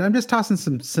feel rash. I'm just tossing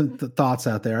some thoughts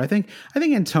out there. I think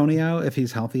Antonio, if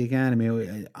he's healthy again,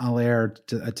 Allaire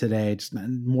today, just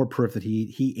more proof that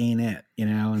he ain't it,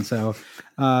 and so,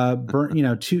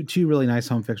 two really nice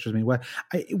home fixtures.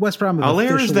 West Brom.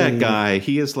 Allaire is that guy.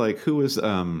 He is like, who is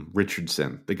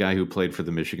Richardson, the guy who played for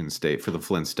the Michigan State, for the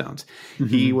Flintstones. Mm-hmm.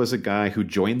 He was a guy who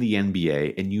joined the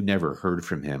NBA and you never heard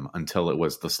from him until it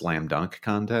was the slam dunk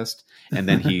contest, and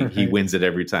then he right. He wins it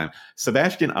every time.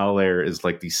 Sebastian Allaire is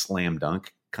like the slam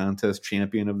dunk contest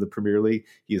champion of the Premier League.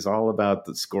 He is all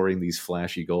about scoring these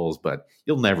flashy goals, but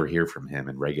you'll never hear from him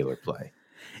in regular play.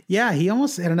 Yeah, he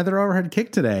almost had another overhead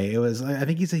kick today. It was, I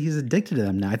think he's addicted to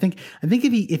them now. I think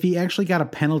if he actually got a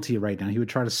penalty right now, he would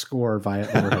try to score via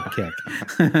overhead kick.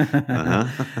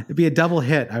 It'd be a double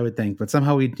hit, I would think, but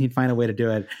somehow he'd find a way to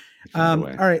do it. All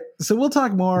right, so we'll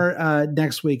talk more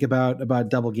next week about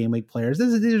double game week players.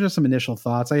 These are just some initial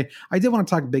thoughts. I did want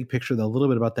to talk big picture though, a little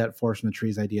bit about that forest from the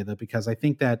trees idea though, because I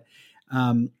think that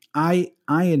I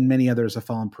and many others have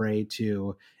fallen prey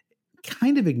to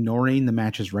kind of ignoring the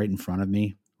matches right in front of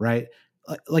me. Right,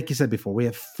 like you said before, we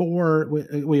have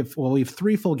we have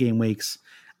 3 full game weeks,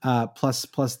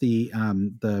 plus the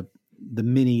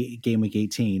mini game week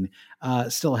 18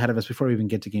 still ahead of us before we even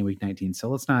get to game week 19. So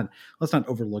let's not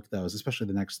overlook those, especially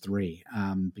the next 3,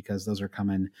 because those are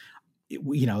coming.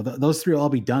 You know, those 3 will all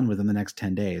be done within the next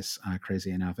 10 days. Crazy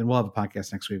enough, and we'll have a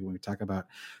podcast next week when we talk about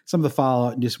some of the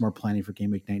fallout and do some more planning for game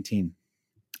week 19.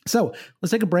 So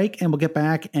let's take a break and we'll get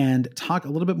back and talk a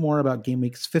little bit more about game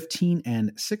weeks 15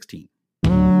 and 16.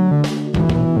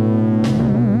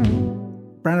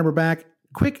 Brandon, we're back.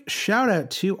 Quick shout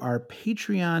out to our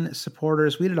Patreon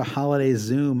supporters. We did a holiday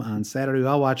Zoom on Saturday. We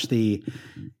all watched the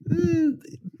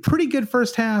pretty good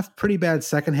first half, pretty bad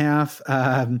second half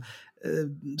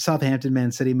Southampton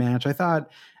Man City match. I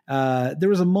thought there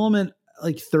was a moment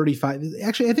like 35.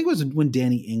 Actually, I think it was when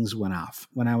Danny Ings went off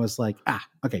when I was like,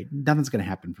 okay, nothing's going to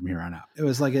happen from here on out. It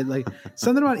was like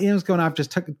something about Ings going off just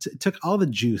took all the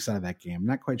juice out of that game. I'm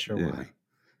not quite sure why.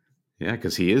 Yeah,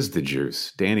 because he is the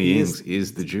juice. Danny Ings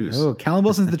is the juice. Oh, Callum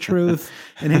Wilson's the truth,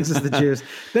 and Ings is the juice.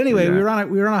 But anyway, we were on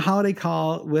a holiday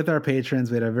call with our patrons.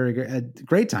 We had a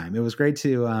great time. It was great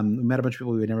to we met a bunch of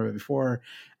people we had never met before.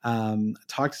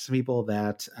 Talked to some people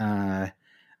that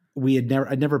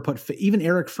I'd never put, even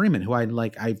Eric Freeman, who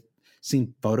I've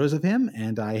seen photos of him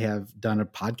and I have done a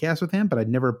podcast with him, but I'd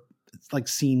never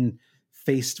seen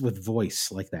faced with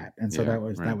voice like that. And so that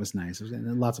was nice.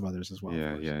 And lots of others as well.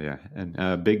 Yeah.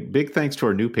 And big thanks to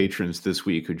our new patrons this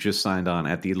week who just signed on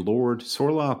at the Lord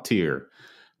Sorloth tier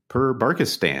per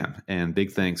Barkistan. And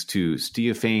big thanks to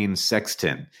Steophane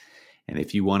Sexton. And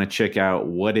if you want to check out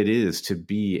what it is to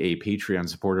be a Patreon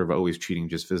supporter of Always Cheating,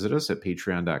 just visit us at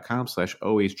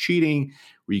patreon.com/alwayscheating,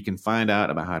 where you can find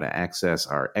out about how to access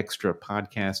our extra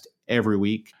podcast every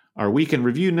week, our weekend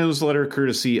review newsletter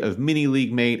courtesy of Mini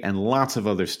League Mate, and lots of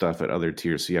other stuff at other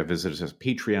tiers. So visit us at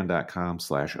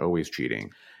patreon.com/alwayscheating.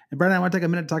 And Brandon, I want to take a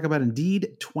minute to talk about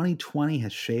Indeed. 2020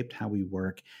 has shaped how we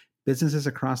work. Businesses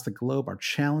across the globe are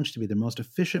challenged to be the most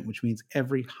efficient, which means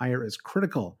every hire is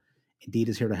critical. Indeed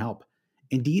is here to help.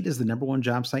 Indeed is the #1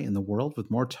 job site in the world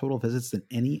with more total visits than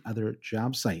any other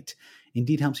job site.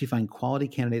 Indeed helps you find quality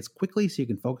candidates quickly so you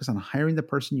can focus on hiring the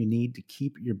person you need to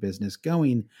keep your business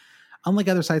going. Unlike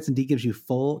other sites, Indeed gives you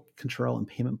full control and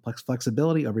payment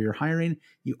flexibility over your hiring.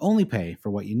 You only pay for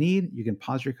what you need. You can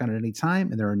pause your account at any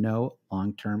time, and there are no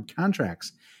long-term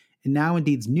contracts. And now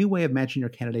Indeed's new way of matching your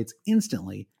candidates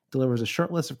instantly delivers a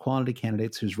short list of quality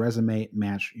candidates whose resume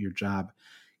match your job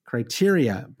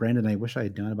criteria. Brandon, I wish I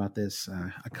had known about this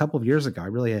a couple of years ago. I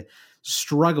really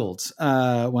struggled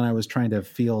when I was trying to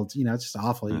field, it's just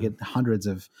awful. You get hundreds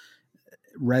of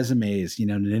resumes, in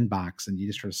an inbox, and you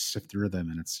just sort of sift through them.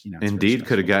 And it's, Indeed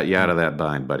could have got you out of that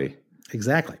bind, buddy.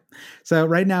 Exactly. So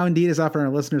right now, Indeed is offering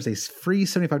our listeners a free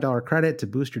 $75 credit to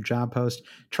boost your job post.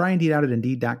 Try Indeed out at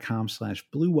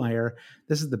Indeed.com/Blue Wire.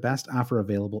 This is the best offer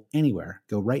available anywhere.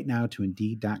 Go right now to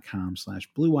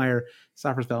Indeed.com/Blue Wire. This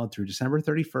offer is valid through December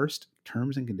 31st.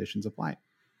 Terms and conditions apply.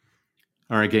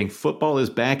 All right, gang, football is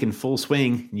back in full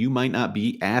swing. You might not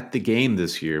be at the game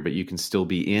this year, but you can still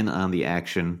be in on the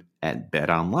action at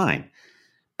BetOnline.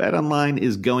 BetOnline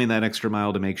is going that extra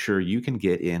mile to make sure you can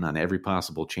get in on every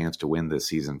possible chance to win this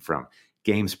season. From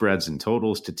game spreads and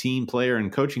totals to team, player,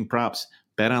 and coaching props,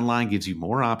 BetOnline gives you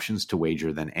more options to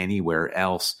wager than anywhere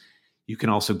else. You can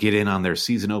also get in on their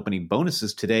season opening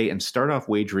bonuses today and start off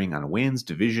wagering on wins,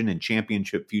 division, and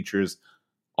championship futures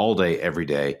all day, every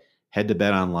day. Head to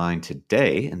BetOnline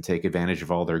today and take advantage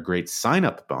of all their great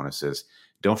sign-up bonuses.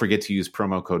 Don't forget to use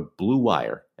promo code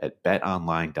BlueWire at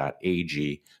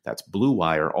betonline.ag. That's Blue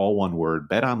Wire, all one word.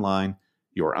 BetOnline,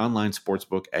 your online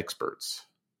sportsbook experts.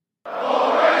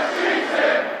 All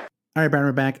right, Brian,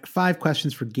 we're back. 5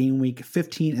 questions for game week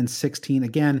 15 and 16.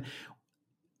 Again,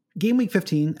 game week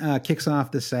 15 kicks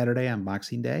off this Saturday on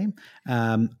Boxing Day.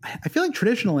 I feel like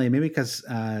traditionally, maybe because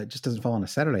it just doesn't fall on a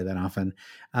Saturday that often,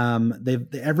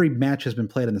 every match has been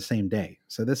played on the same day.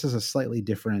 So this is a slightly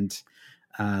different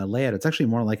layout. It's actually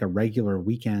more like a regular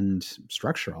weekend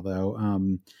structure,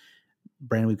 although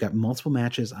Brandon, we've got multiple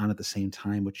matches on at the same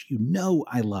time, which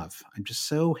I love. I'm just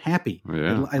so happy.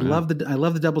 Yeah, I love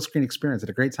the double screen experience. I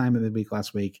had a great time at midweek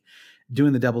last week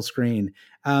doing the double screen.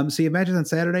 So you have matches on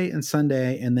Saturday and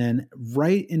Sunday, and then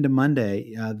right into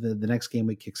Monday, the next game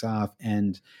week kicks off,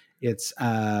 and it's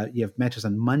you have matches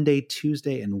on Monday,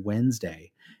 Tuesday, and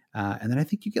Wednesday. And then I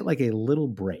think you get like a little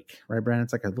break, right, Brandon?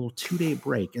 It's like a little 2-day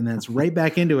break, and then it's right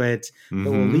back into it.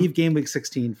 But we'll leave game week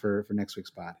 16 for next week's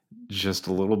pod. Just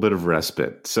a little bit of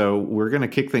respite. So we're going to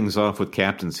kick things off with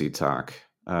captaincy talk.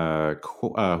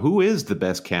 Who is the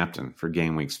best captain for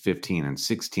game weeks 15 and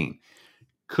 16?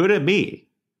 Could it be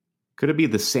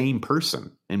the same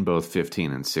person in both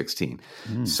 15 and 16?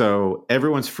 So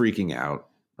everyone's freaking out,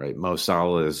 right? Mo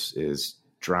Salah is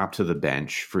dropped to the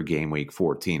bench for game week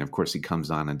 14. Of course, he comes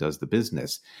on and does the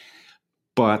business.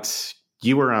 But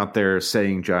you were out there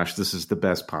saying, Josh, this is the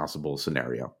best possible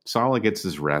scenario. Salah gets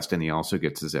his rest, and he also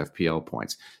gets his FPL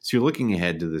points. So you're looking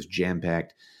ahead to this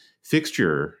jam-packed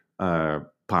fixture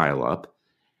pile-up,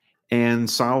 and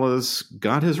Salah's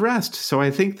got his rest. So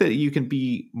I think that you can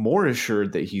be more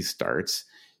assured that he starts.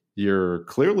 You're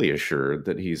clearly assured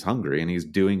that he's hungry and he's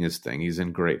doing his thing. He's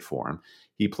in great form.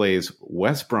 He plays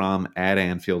West Brom at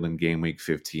Anfield in game week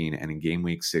 15, and in game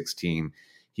week 16,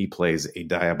 he plays a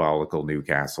diabolical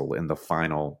Newcastle in the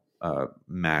final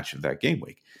match of that game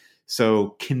week.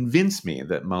 So convince me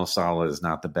that Mo Salah is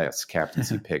not the best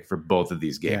captaincy pick for both of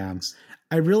these games.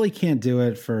 I really can't do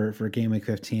it for game week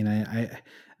 15.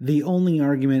 The only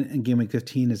argument in game week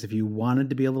 15 is if you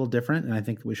wanted to be a little different, and I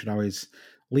think we should always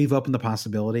leave open the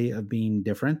possibility of being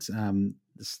different.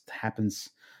 This happens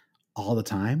all the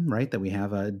time, right? That we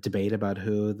have a debate about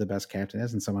who the best captain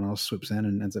is, and someone else swoops in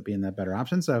and ends up being that better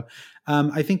option. So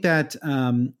I think that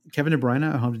Kevin De Bruyne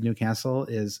at home to Newcastle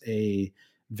is a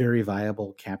very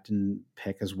viable captain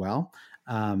pick as well.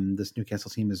 This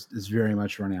Newcastle team is very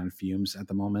much running on fumes at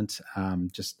the moment. How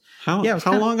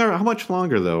much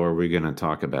longer though are we going to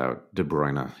talk about De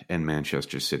Bruyne and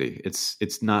Manchester City?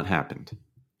 It's not happened.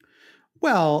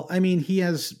 Well, I mean, he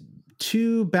has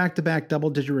 2 back-to-back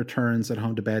double-digit returns at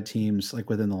home to bad teams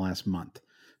like within the last month.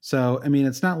 So, I mean,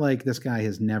 it's not like this guy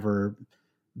has not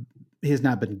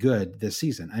been good this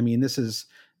season. I mean,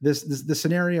 the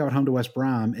scenario at home to West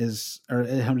Brom or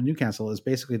at home to Newcastle is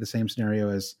basically the same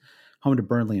scenario as home to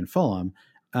Burnley and Fulham.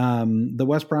 The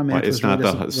West Brom match it's not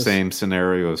the same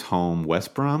scenario as home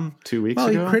West Brom 2 weeks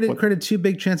ago. He created 2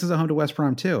 big chances at home to West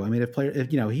Brom too. I mean,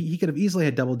 he could have easily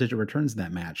had double-digit returns in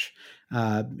that match.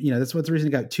 That's what's the reason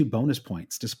he got 2 bonus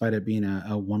points despite it being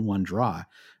a 1-1 draw,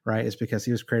 right? It's because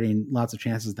he was creating lots of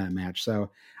chances in that match.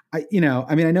 So I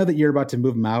know that you're about to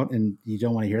move him out and you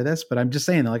don't want to hear this, but I'm just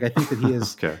saying that, like, I think that he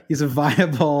is, he's a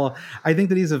viable,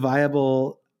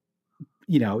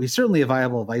 he's certainly a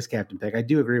viable vice captain pick. I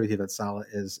do agree with you that Salah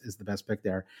is the best pick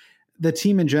there. The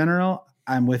team in general,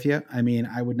 I'm with you. I mean,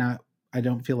 I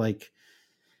don't feel like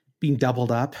being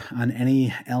doubled up on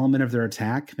any element of their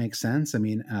attack makes sense. I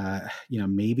mean,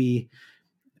 maybe,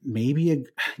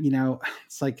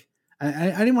 it's like,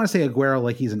 I didn't want to say Aguero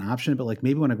like he's an option, but like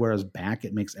maybe when Aguero's back,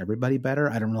 it makes everybody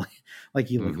better. I don't really like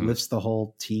he lifts the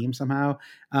whole team somehow.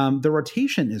 The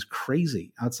rotation is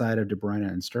crazy outside of De Bruyne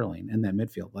and Sterling in that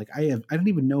midfield. Like I don't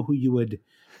even know who you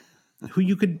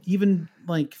could even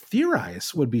like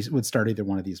theorize would start either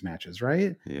one of these matches,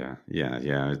 right? Yeah.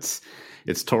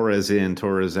 It's Torres in,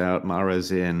 Torres out,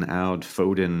 Mahrez in, out,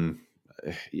 Foden.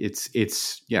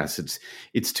 It's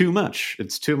too much.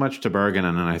 It's too much to bargain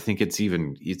on, and I think it's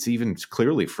even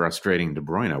clearly frustrating De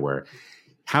Bruyne. Where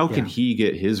how can he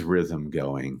get his rhythm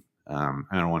going? I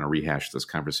don't want to rehash this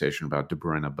conversation about De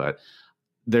Bruyne, but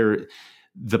the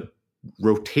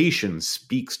rotation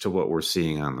speaks to what we're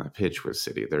seeing on the pitch with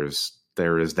City. There is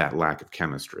that lack of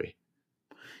chemistry.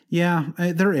 Yeah,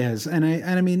 there is, and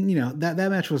I mean, that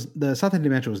match was the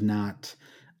Southampton match was not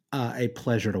a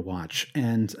pleasure to watch,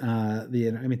 and I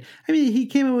mean, he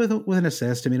came in with an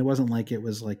assist. I mean, it wasn't like it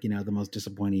was like the most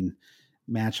disappointing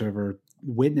match I've ever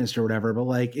witnessed or whatever, but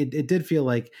like it did feel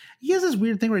like he has this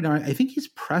weird thing right now. I think he's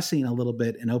pressing a little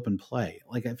bit in open play.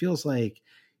 Like it feels like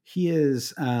he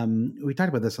is. We talked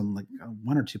about this on like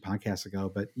 1 or 2 podcasts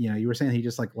ago, but you were saying he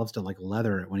just like loves to like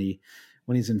leather it when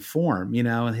he's in form,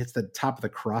 and hits the top of the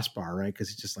crossbar, right? Because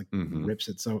he just like rips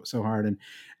it so hard, and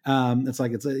it's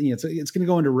like it's going to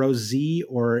go into row Z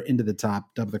or into the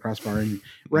top of the crossbar, and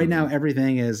right now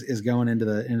everything is going into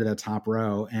the top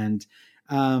row, and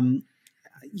I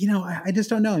just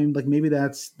don't know. I mean, like maybe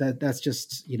that's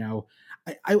just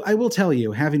I will tell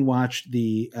you, having watched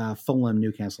the Fulham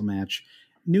Newcastle match,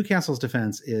 Newcastle's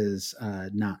defense is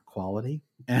not quality,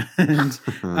 and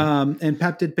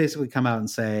Pep did basically come out and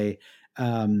say,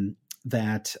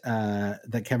 that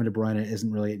Kevin De Bruyne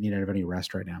isn't really in need of any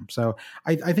rest right now. So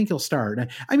I think he'll start.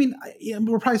 I mean,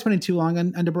 we're probably spending too long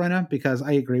on De Bruyne, because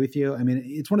I agree with you. I mean,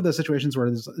 it's one of those situations where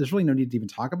there's really no need to even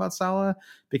talk about Salah,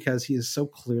 because he is so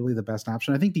clearly the best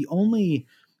option. I think the only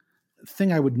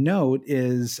thing I would note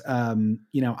is,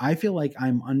 I feel like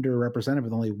I'm underrepresented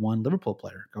with only one Liverpool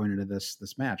player going into this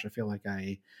match. I feel like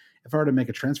if I were to make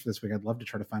a transfer this week, I'd love to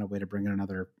try to find a way to bring in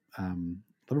another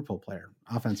Liverpool player,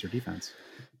 offense or defense.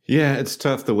 Yeah, it's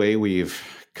tough. The way we've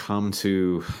come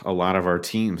to, a lot of our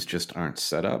teams just aren't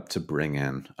set up to bring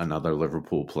in another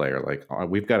Liverpool player. Like,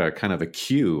 we've got a kind of a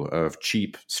queue of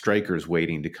cheap strikers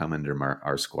waiting to come into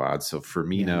our squad. So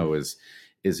Firmino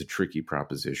is a tricky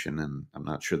proposition, and I'm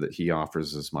not sure that he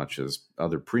offers as much as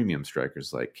other premium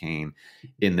strikers like Kane.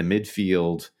 In the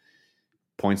midfield,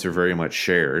 points are very much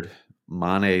shared.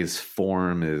 Mane's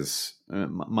form is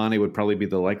Mane would probably be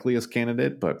the likeliest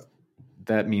candidate, but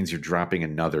that means you're dropping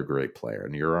another great player,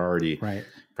 and you're already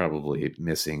probably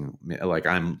missing. Like,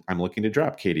 I'm looking to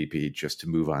drop KDP just to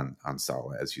move on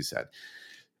Salah, as you said.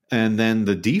 And then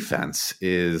the defense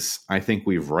is, I think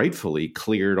we've rightfully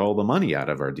cleared all the money out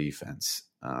of our defense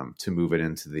to move it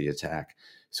into the attack.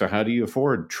 So how do you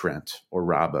afford Trent or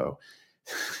Robbo?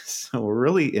 So we're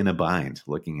really in a bind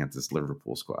looking at this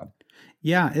Liverpool squad.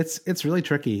 Yeah, it's really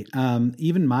tricky.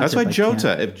 Even Matip, that's why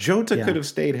Jota. If Jota could have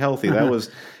stayed healthy, that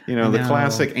was the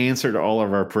classic answer to all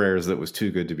of our prayers. That was too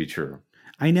good to be true.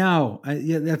 I know.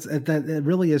 That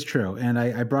really is true. And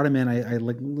I brought him in. I it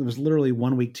was literally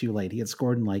 1 week too late. He had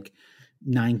scored in like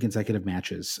 9 consecutive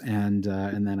matches, and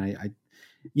then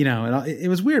it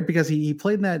was weird because he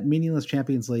played in that meaningless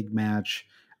Champions League match,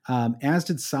 as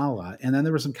did Salah. And then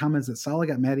there were some comments that Salah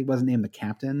got mad he wasn't named the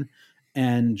captain,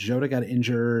 and Jota got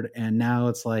injured, and now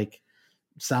it's like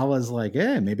Salah's like,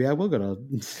 hey, maybe I will go to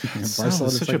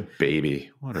Barcelona. Such a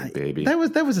baby. What a baby. That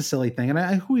was a silly thing.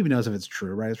 And who even knows if it's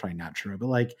true, right? It's probably not true. But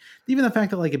like, even the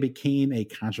fact that like it became a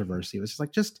controversy, it was just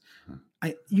like,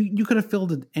 you could have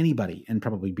filled anybody and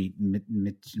probably beat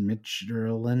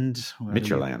Midtjylland.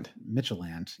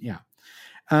 Yeah.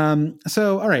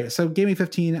 So, all right. So game week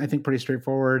 15, I think pretty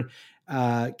straightforward.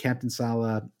 Captain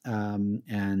Salah,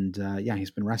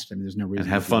 he's been rested. I mean, there's no reason.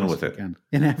 And have fun with it. And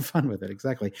have fun with it.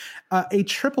 Exactly. A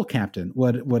triple captain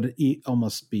would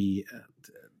almost be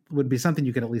would be something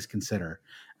you could at least consider.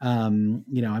 I'm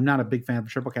not a big fan of a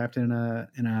triple captain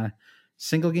in a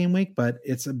single game week, but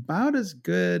it's about as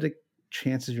good a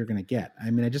chance as you're going to get.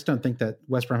 I mean, I just don't think that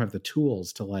West Brom have the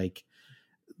tools to like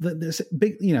this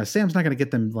big. Sam's not going to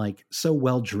get them like so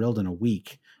well drilled in a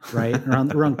week. Right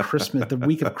around Christmas, the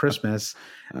week of Christmas,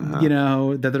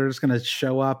 that they're just going to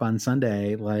show up on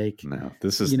Sunday. Like, no,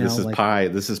 this is pie.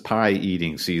 This is pie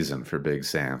eating season for Big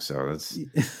Sam. So that's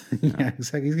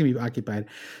exactly. He's going to be occupied.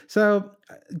 So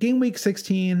game week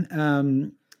 16.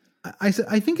 I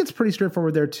think it's pretty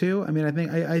straightforward there too. I mean, I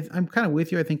think I'm kind of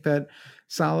with you. I think that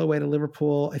Salah away to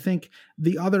Liverpool. I think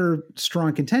the other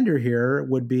strong contender here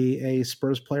would be a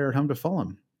Spurs player at home to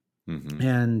Fulham. Mm-hmm.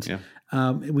 And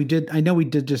we did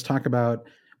just talk about,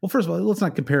 well, first of all, let's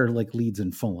not compare like Leeds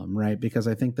and Fulham, right? Because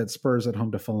I think that Spurs at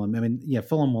home to Fulham, I mean,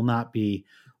 Fulham will not be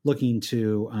looking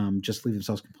to just leave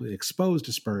themselves completely exposed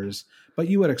to Spurs, but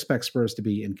you would expect Spurs to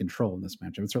be in control in this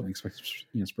match. I would certainly expect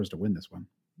Spurs to win this one.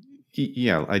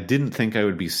 Yeah, I didn't think I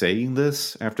would be saying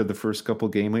this after the first couple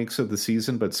game weeks of the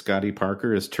season, but Scotty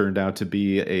Parker has turned out to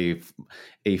be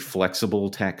a flexible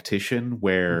tactician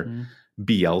where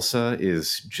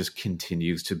Bielsa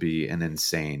continues to be an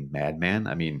insane madman.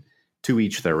 I mean, to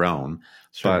each their own,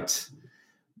 but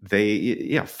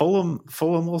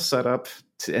Fulham will set up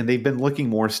and they've been looking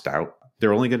more stout.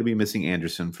 They're only going to be missing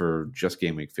Anderson for just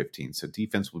game week 15. So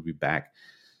defense will be back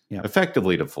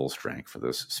effectively to full strength for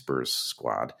this Spurs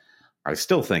squad. I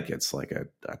still think it's like a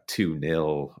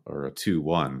 2-0 or a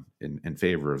 2-1 in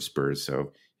favor of Spurs.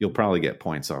 So you'll probably get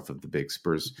points off of the big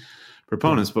Spurs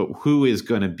proponents, but who is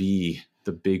going to be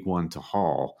the big one to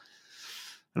haul?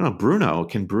 I don't know. Bruno.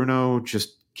 Can Bruno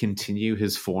just continue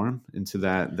his form into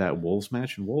that Wolves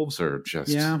match? And Wolves are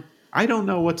just, I don't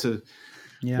know what to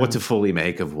fully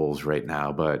make of Wolves right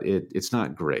now, but it's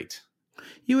not great.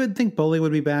 You would think Bowley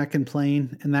would be back and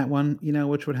playing in that one,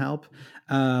 which would help.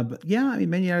 But I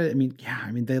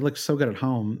mean, they look so good at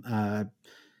home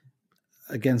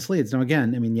against Leeds. Now,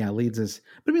 again, Leeds is,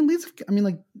 but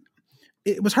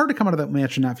it was hard to come out of that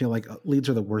match and not feel like Leeds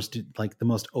are the worst, like the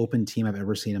most open team I've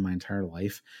ever seen in my entire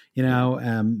life,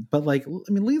 but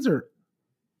Leeds are,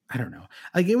 I don't know.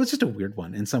 Like, it was just a weird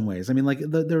one in some ways. I mean, like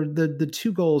the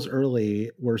 2 goals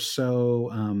early were so,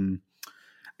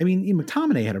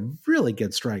 McTominay had a really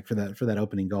good strike for that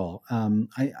opening goal.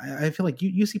 I feel like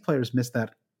you see players miss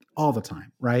that all the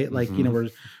time, right? Like, where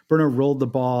Bruno rolled the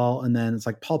ball and then it's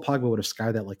like Paul Pogba would have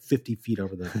skied that like 50 feet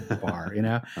over the bar,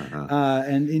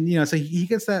 and so he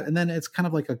gets that. And then it's kind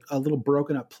of like a little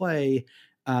broken up play.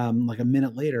 Like a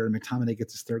minute later, McTominay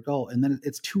gets his third goal and then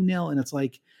it's 2-0. And it's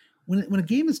like, when a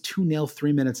game is 2-0,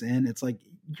 3 minutes in, it's like,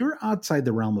 you're outside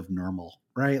the realm of normal,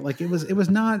 right? Like it was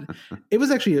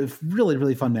actually a really,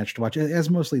 really fun match to watch, as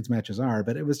most Leeds matches are,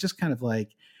 but it was just kind of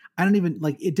like,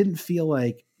 it didn't feel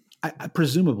like, I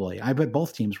bet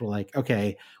both teams were like,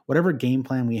 okay, whatever game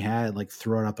plan we had, like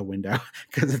throw it out the window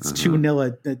because it's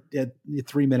 2-0 at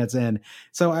 3 minutes in.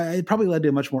 So it probably led to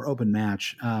a much more open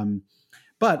match.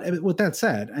 But with that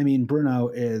said, I mean,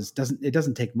 Bruno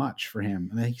doesn't take much for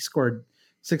him. I mean, he scored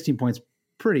 16 points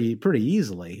pretty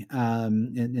easily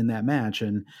in that match.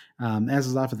 And as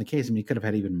is often the case, I mean, he could have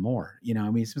had even more, I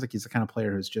mean, it seems like he's the kind of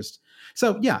player who's just,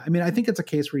 so yeah, I mean, I think it's a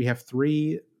case where you have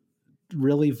 3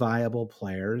 really viable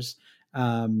players,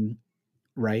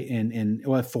 right?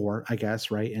 And 4, I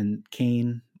guess, right? And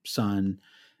Kane, Son,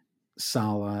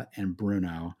 Salah, and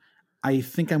Bruno. I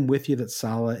think I'm with you that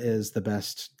Salah is the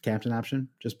best captain option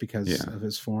just because of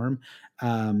his form,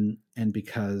 and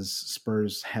because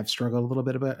Spurs have struggled a little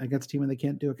bit against a team when they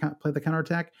can't play the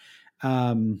counterattack.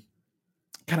 God,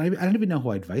 I don't even know who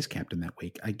I'd vice captain that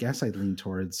week. I guess I'd lean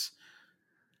towards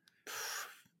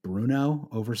Bruno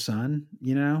over Son.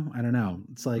 I don't know.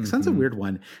 It's like Son's a weird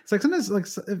one. It's like sometimes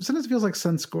it feels like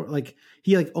Son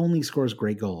he only scores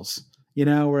great goals.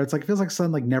 Where it's like, it feels like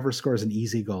Son never scores an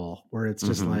easy goal, where it's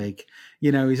just like,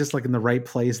 he's just like in the right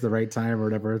place, the right time or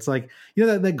whatever. It's like,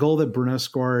 that goal that Bruno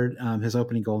scored, his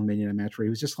opening goal in the Man United match, where he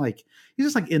was just like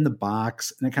in the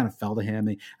box and it kind of fell to him.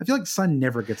 I feel like Son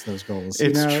never gets those goals.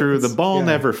 It's true. The ball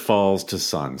never falls to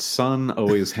Son. Son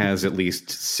always has at least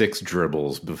 6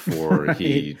 dribbles before right.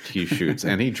 he shoots,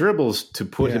 and he dribbles to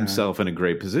put himself in a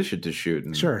great position to shoot.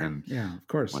 And, and of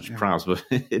course. Much props, but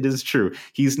it is true.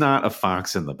 He's not a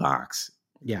fox in the box.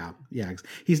 Yeah.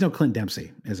 He's no Clint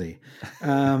Dempsey, is he?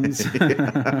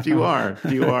 If you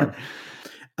are.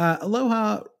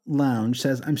 Aloha Lounge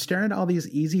says, I'm staring at all these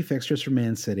easy fixtures for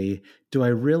Man City. Do I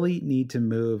really need to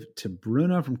move to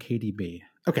Bruno from KDB?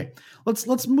 Okay,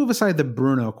 let's move aside the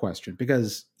Bruno question,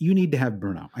 because you need to have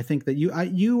Bruno. I think that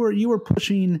you were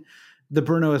pushing the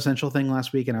Bruno essential thing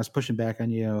last week, and I was pushing back on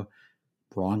you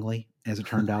wrongly, as it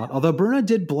turned out. Although Bruno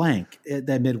did blank at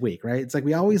that midweek, right? It's like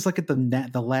we always look at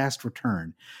the last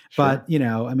return, but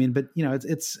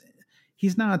it's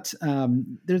he's not.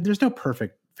 There's no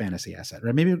perfect fantasy asset,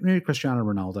 right? Maybe Cristiano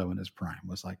Ronaldo in his prime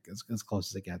was like as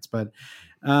close as it gets, but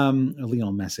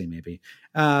Lionel Messi maybe.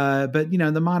 But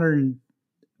the modern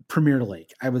Premier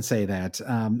League, I would say that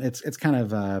it's kind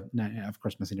of of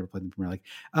course Messi never played in the Premier League,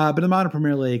 but in the modern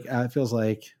Premier League, it feels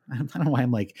like, I don't know why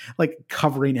I'm like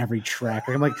covering every track.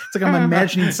 It's like I'm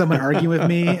imagining someone arguing with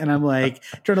me, and I'm like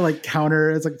trying to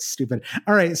counter. It's like stupid.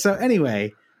 All right, so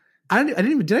anyway,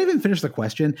 did I even finish the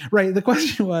question? Right, the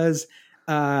question was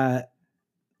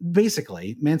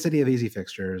basically, Man City have easy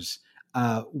fixtures.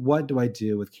 What do I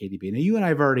do with KDB? Now, you and I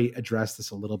have already addressed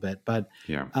this a little bit, but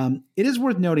it is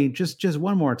worth noting just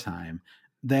one more time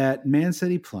that Man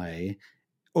City play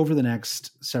over the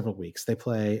next several weeks. They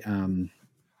play,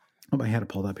 I had it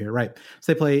pulled up here, right?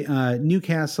 So they play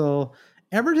Newcastle,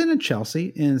 Everton, and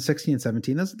Chelsea in 16 and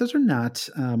 17. Those are not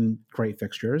great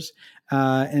fixtures.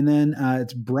 And then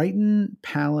it's Brighton,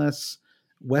 Palace,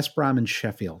 West Brom, and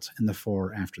Sheffield in the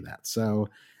 4 after that. So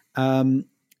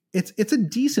it's a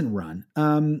decent run.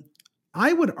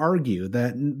 I would argue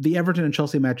that the Everton and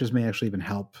Chelsea matches may actually even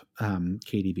help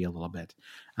KDB a little bit.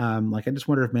 I just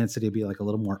wonder if Man City would be a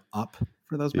little more up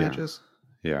for those matches.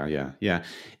 Yeah.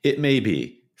 It may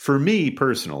be. For me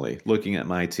personally, looking at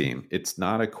my team, it's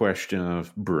not a question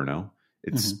of Bruno.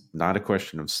 It's not a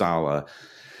question of Salah.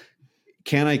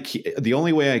 The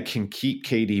only way I can keep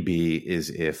KDB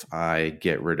is if I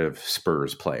get rid of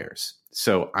Spurs players.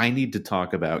 So I need to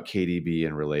talk about KDB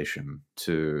in relation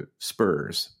to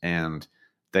Spurs, and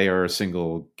they are a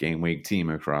single game week team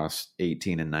across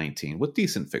 18 and 19 with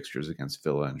decent fixtures against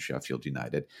Villa and Sheffield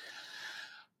United.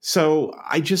 So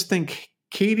I just think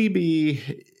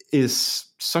KDB is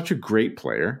such a great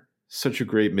player, such a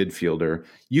great midfielder.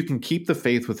 You can keep the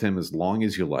faith with him as long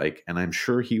as you like, and I'm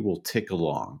sure he will tick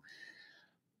along.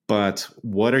 But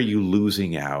what are you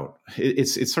losing out?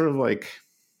 It's sort of like,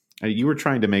 you were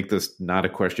trying to make this not a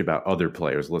question about other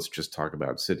players. Let's just talk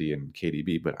about City and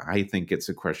KDB. But I think it's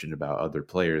a question about other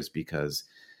players, because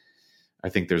I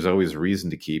think there's always a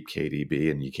reason to keep KDB,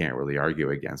 and you can't really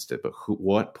argue against it. But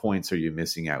what points are you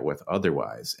missing out with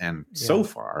otherwise? And so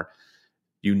far,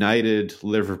 United,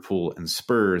 Liverpool, and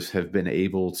Spurs have been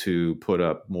able to put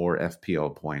up more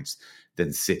FPL points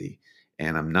than City.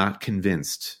 And I'm not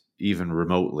convinced, even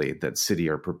remotely, that City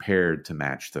are prepared to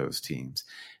match those teams.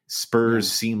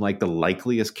 Spurs seem like the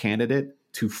likeliest candidate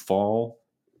to fall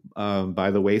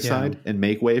by the wayside and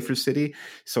make way for City.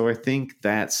 So I think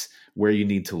that's where you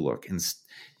need to look.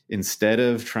 Instead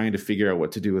of trying to figure out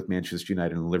what to do with Manchester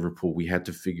United and Liverpool, we had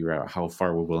to figure out how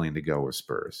far we're willing to go with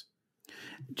Spurs.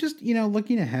 Just,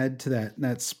 looking ahead to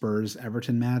that Spurs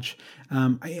Everton match,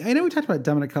 I know we talked about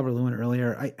Dominic Calvert-Lewin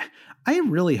earlier. I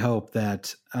really hope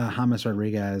that James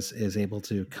Rodriguez is able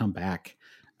to come back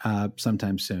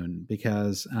sometime soon,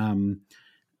 because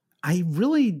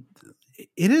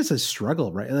it is a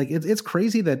struggle, right? Like it's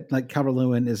crazy that like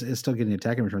Calvert-Lewin is still getting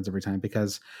attacking returns every time,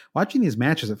 because watching these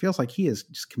matches, it feels like he is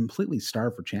just completely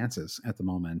starved for chances at the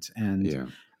moment.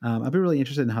 And I'll be really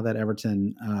interested in how that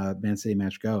Everton Man City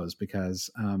match goes, because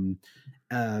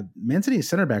Man City's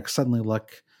center backs suddenly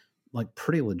look like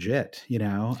pretty legit, in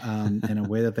a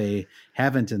way that they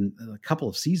haven't in a couple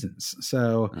of seasons.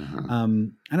 So I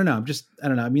don't know. I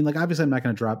don't know. I mean, like, obviously I'm not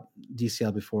going to drop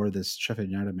DCL before this Sheffield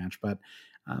United match, but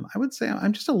I would say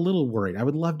I'm just a little worried. I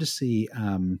would love to see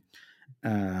James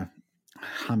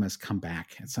come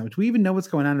back at some. Do we even know what's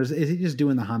going on? Or is he just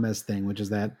doing the James thing, which is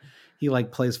that he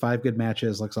like plays 5 good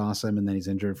matches, looks awesome, and then he's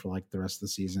injured for like the rest of the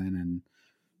season? And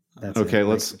that's okay.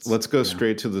 Let's go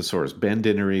straight to the source. Ben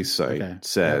Dinnery's site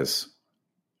says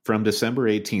from December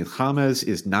 18th, James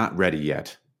is not ready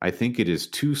yet. I think it is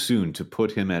too soon to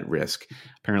put him at risk.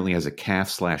 Apparently has a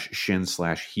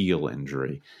calf/shin/heel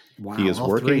injury. Wow, he is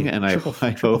working, and I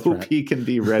hope he can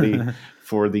be ready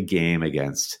for the game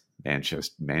against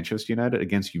Manchester United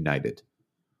against United.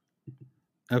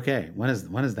 Okay, when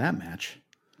is that match?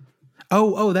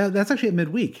 That's actually at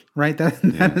midweek, right? That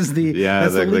is the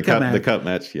the cup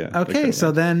match. Yeah. Okay,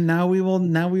 so then now we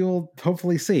will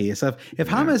hopefully see. So if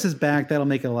James is back, that'll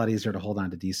make it a lot easier to hold on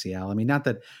to DCL. I mean, not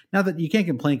that you can't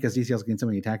complain because DCL's getting so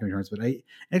many attacking returns, but I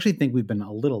actually think we've been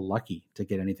a little lucky to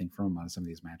get anything from him on some of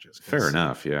these matches. Fair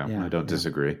enough. Yeah, I don't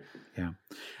disagree. Yeah.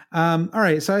 All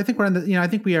right. So I think we're on the. I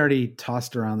think we already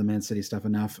tossed around the Man City stuff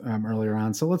enough earlier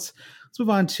on. So let's move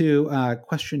on to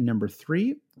question number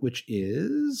 3, which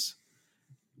is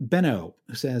Benno,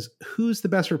 who says, who's the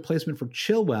best replacement for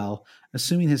Chilwell,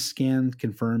 assuming his scan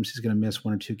confirms he's going to miss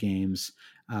 1 or 2 games,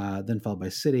 then followed by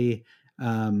City,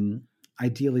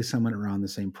 ideally someone around the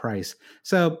same price.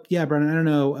 So, yeah, Brennan, I don't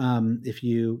know if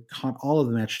you caught all of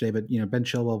the match today, but, Ben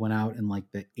Chilwell went out in like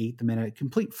the 8th minute,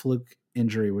 complete fluke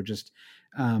injury where just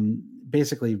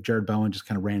basically Jared Bowen just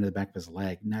kind of ran to the back of his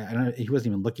leg. Now, I don't know, he wasn't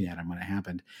even looking at him when it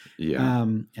happened. Yeah.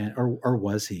 Or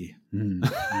was he? Dun,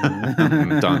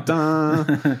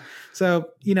 dun.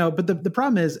 So, but the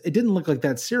problem is it didn't look like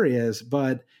that serious,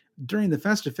 but during the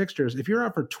festive fixtures, if you're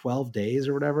out for 12 days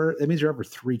or whatever, that means you're out for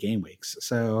 3 game weeks.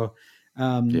 So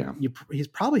he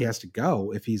probably has to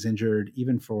go if he's injured,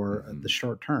 even for the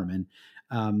short term. And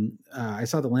I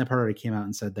saw that Lampard already came out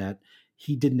and said that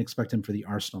he didn't expect him for the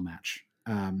Arsenal match.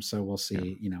 So we'll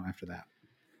see, after that.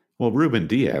 Well, Ruben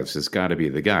Diaz has got to be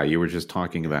the guy. You were just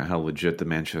talking about how legit the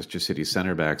Manchester City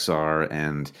center backs are,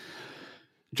 and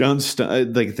John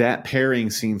like that pairing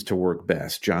seems to work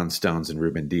best. John Stones and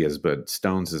Ruben Diaz, but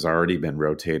Stones has already been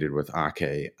rotated with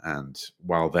Ake, and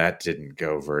while that didn't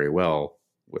go very well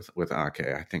with Ake,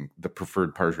 I think the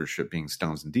preferred partnership being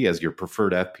Stones and Diaz, your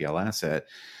preferred FPL asset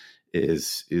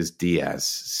is Diaz.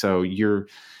 So you're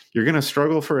going to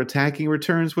struggle for attacking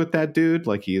returns with that dude.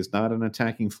 Like, he is not an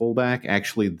attacking fullback.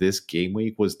 Actually, this game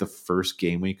week was the first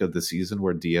game week of the season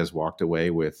where Diaz walked away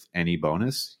with any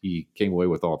bonus. He came away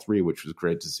with all 3, which was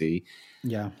great to see.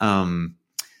 Yeah.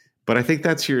 But I think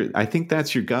that's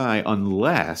your guy,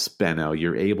 unless, Benno,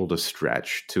 you're able to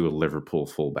stretch to a Liverpool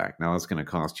fullback. Now that's going to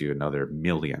cost you another $1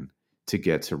 million to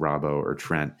get to Robbo or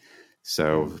Trent.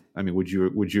 So, I mean, would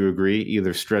you agree?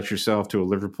 Either stretch yourself to a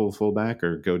Liverpool fullback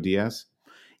or go Diaz?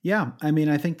 Yeah, I mean,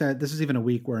 I think that this is even a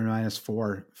week where a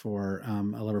 -4 for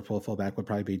a Liverpool fullback would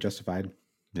probably be justified.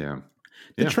 Yeah.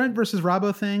 The Trent versus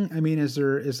Robbo thing. I mean, is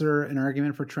there an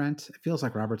argument for Trent? It feels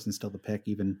like Robertson's still the pick,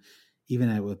 even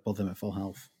with both of them at full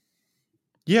health.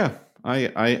 Yeah,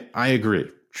 I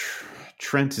agree.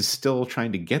 Trent is still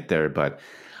trying to get there, but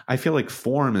I feel like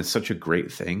form is such a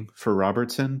great thing for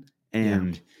Robertson,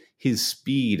 and his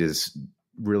speed is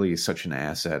really such an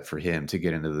asset for him to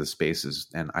get into the spaces.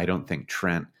 And I don't think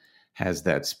Trent has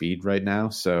that speed right now.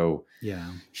 So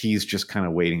he's just kind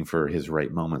of waiting for his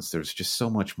right moments. There's just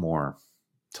so much more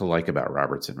to like about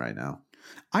Robertson right now.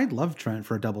 I'd love Trent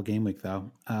for a double game week,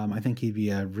 though. I think he'd be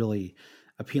a really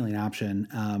appealing option.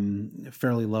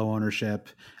 Fairly low ownership.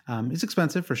 It's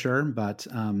expensive for sure, but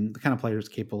the kind of player is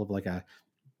capable of like a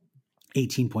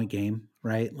 18-point game,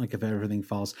 right? Like if everything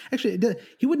falls, actually,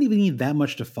 he wouldn't even need that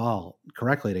much to fall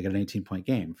correctly to get an 18-point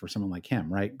game for someone like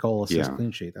him, right? Goal, assist,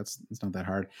 clean sheet. It's not that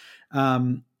hard.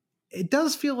 It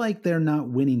does feel like they're not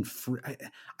winning free.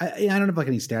 I don't have like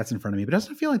any stats in front of me, but it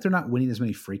doesn't feel like they're not winning as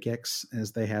many free kicks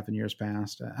as they have in years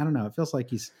past. I don't know. It feels like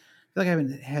he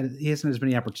hasn't had as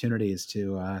many opportunities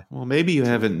to. Well, maybe you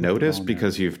haven't noticed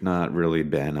because you've not really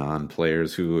been on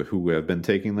players who have been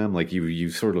taking them. Like you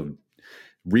sort of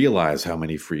realize how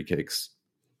many free kicks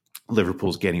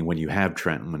Liverpool's getting when you have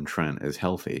Trent and when Trent is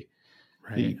healthy.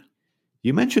 Right.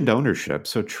 You mentioned ownership.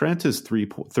 So Trent is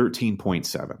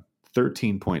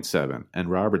 13.7, and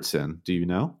Robertson, do you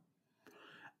know?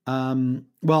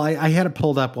 Well, I had it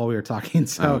pulled up while we were talking.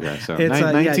 So, it's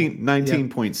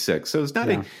 19.6. Yeah. So it's not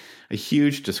a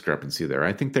huge discrepancy there.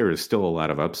 I think there is still a lot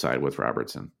of upside with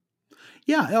Robertson.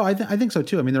 Yeah, I think so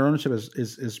too. I mean, their ownership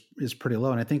is pretty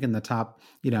low, and I think in the top,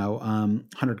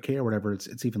 100K or whatever,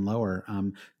 it's even lower,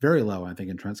 very low. I think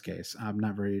in Trent's case,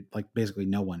 not very, like basically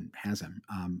no one has him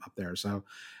up there. So,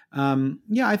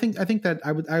 I think that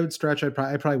I would stretch. I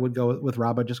probably would go with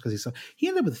Robbo just because he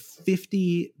ended up with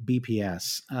 50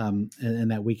 BPS in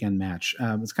that weekend match.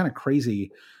 It's kind of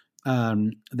crazy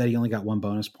that he only got one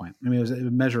bonus point. I mean, it was a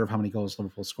measure of how many goals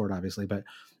Liverpool scored, obviously, but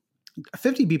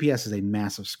 50 BPS is a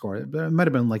massive score. It might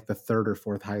have been like the third or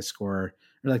fourth highest score,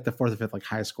 or like the fourth or fifth like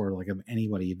highest score like of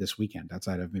anybody this weekend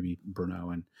outside of maybe Bruno.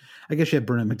 And I guess you had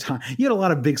Bruno McTominay. You had a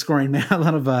lot of big scoring, a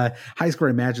lot of high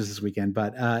scoring matches this weekend.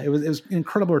 But it was an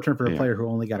incredible return for a player who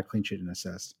only got a clean sheet and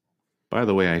assist. By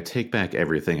the way, I take back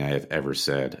everything I have ever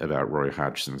said about Roy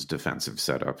Hodgson's defensive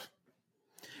setup.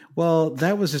 Well,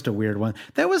 that was just a weird one.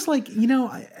 That was like,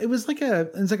 it was like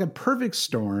a perfect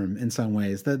storm in some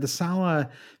ways. The Salah,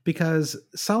 because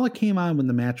Salah came on when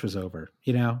the match was over,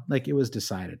 like it was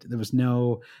decided. There was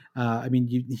no,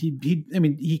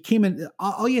 he came in.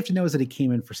 All you have to know is that he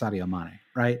came in for Sadio Mane,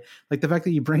 right? Like the fact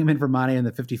that you bring him in for Mane in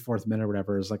the 54th minute or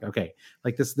whatever is like, okay,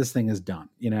 like this thing is done,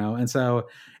 And so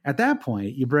at that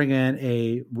point, you bring in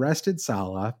a rested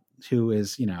Salah who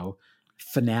is,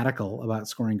 fanatical about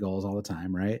scoring goals all the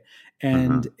time, right?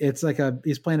 And it's like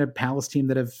he's playing a Palace team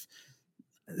that have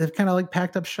kind of like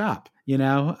packed up shop,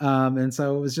 and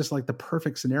so it was just like the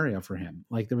perfect scenario for him.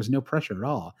 Like there was no pressure at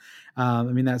all.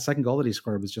 That second goal that he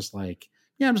scored was just like,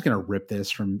 I'm just gonna rip this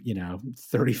from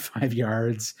 35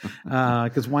 yards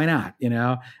because why not?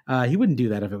 He wouldn't do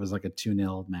that if it was like a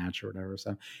 2-0 match or whatever.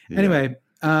 So anyway,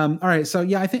 all right. So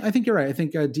I think you're right. I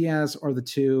think Diaz or the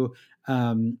two.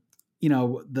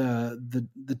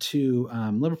 The two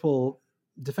Liverpool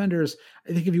defenders.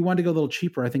 I think if you wanted to go a little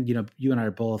cheaper, I think you and I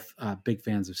are both big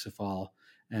fans of Safal,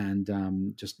 and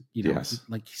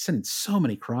like he's sending so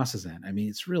many crosses in. I mean,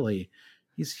 it's really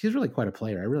he's really quite a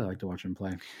player. I really like to watch him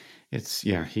play.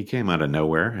 He came out of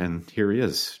nowhere, and here he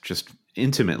is, just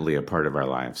intimately a part of our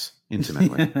lives.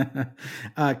 Intimately.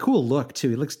 Cool look too.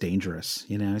 He looks dangerous.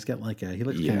 He's got like he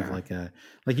looks kind of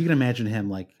like you can imagine him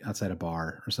like outside a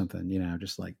bar or something,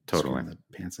 just like totally the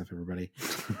pants off everybody.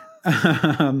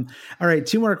 All right.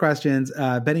 2 more questions.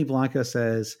 Benny Blanco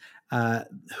says,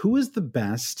 who is the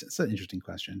best? It's an interesting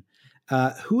question.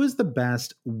 Who is the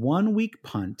best 1-week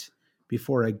punt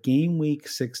before a game week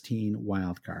 16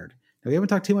 wild card? Now, we haven't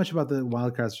talked too much about the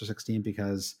wild cards for 16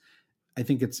 because I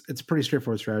think it's a pretty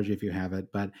straightforward strategy if you have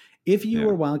it. But if you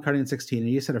were wildcarding in 16 and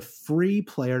you just had a free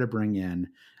player to bring in,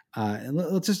 and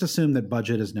let's just assume that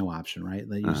budget is no option, right?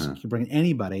 That you can bring in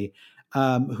anybody.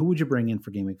 Who would you bring in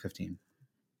for game week 15?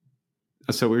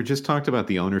 So we just talked about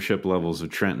the ownership levels of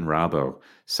Trent and Robbo.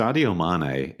 Sadio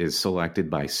Mane is selected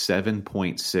by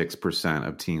 7.6%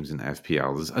 of teams in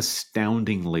FPL. This is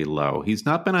astoundingly low. He's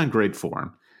not been on great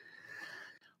form.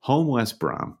 Home West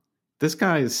Brom. This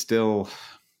guy is still...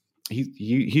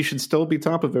 He should still be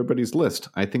top of everybody's list.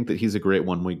 I think that he's a great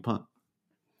 1-week punt.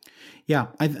 Yeah,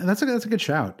 that's a good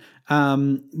shout.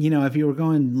 If you were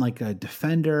going like a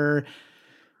defender,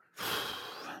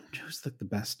 who's like the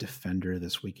best defender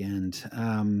this weekend?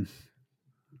 God,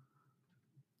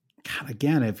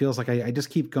 again, it feels like I just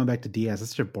keep going back to Diaz.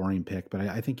 That's such a boring pick, but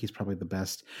I think he's probably the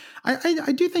best.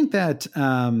 I do think that.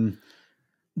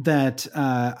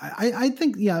 I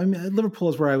think, Liverpool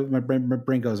is where my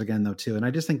brain goes again, though, too. And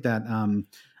I just think that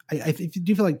I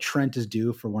do feel like Trent is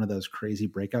due for one of those crazy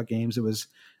breakout games.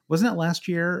 Wasn't it last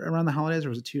year around the holidays, or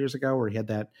was it 2 years ago, where he had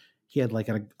like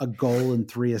a goal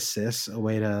and 3 assists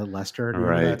away to Leicester?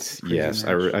 Right. Yes.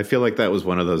 I feel like that was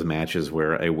one of those matches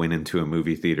where I went into a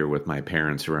movie theater with my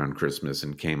parents around Christmas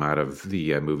and came out of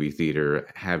the movie theater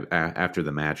after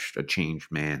the match a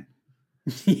changed man.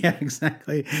 Yeah,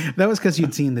 exactly. That was because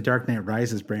you'd seen the Dark Knight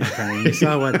Rises, Brandon. You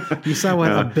saw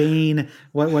what a Bane,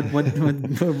 what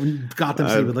Gotham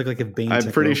City would look like if Bane.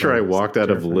 I'm pretty sure I walked out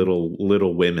of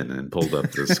Little Women and pulled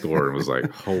up the score and was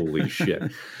like, "Holy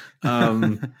shit!"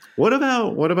 What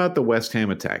about the West Ham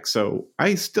attack? So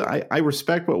I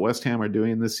respect what West Ham are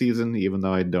doing this season, even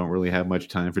though I don't really have much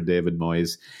time for David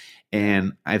Moyes.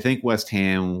 And I think West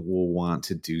Ham will want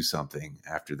to do something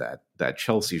after that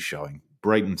Chelsea showing.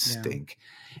 Brighton stink.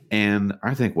 And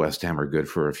I think West Ham are good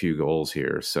for a few goals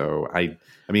here. So I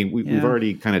mean, we've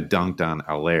already kind of dunked on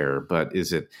Allaire, but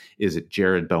is it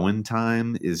Jared Bowen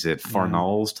time? Is it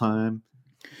Farnall's time?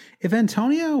 If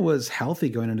Antonio was healthy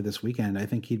going into this weekend, I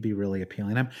think he'd be really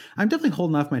appealing. I'm definitely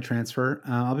holding off my transfer.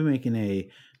 I'll be making a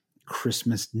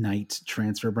Christmas night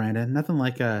transfer, Brandon. Nothing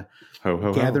like a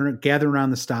gather around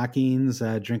the stockings,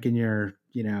 drinking your,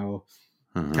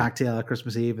 cocktail at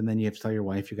Christmas Eve, and then you have to tell your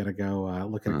wife you got to go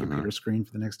look at a computer screen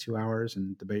for the next 2 hours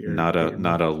and debate your. Not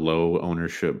a low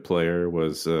ownership player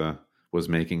was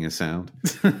making a sound.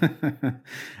 However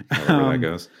that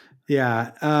goes.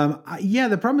 Yeah.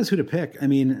 The problem is who to pick. I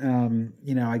mean,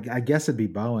 I guess it'd be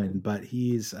Bowen, but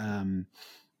he's Bowen.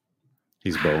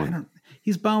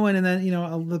 He's Bowen, and then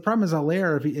the problem is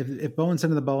Allaire. If Bowen's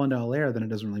sending the ball into Allaire, then it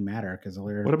doesn't really matter because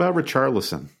Allaire. What about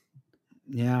Richarlison?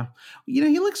 Yeah,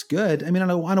 he looks good. I mean,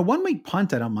 on a 1 week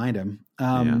punt, I don't mind him.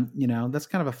 That's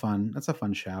kind of a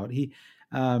fun shout. He,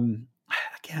 again,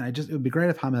 it would be great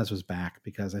if James was back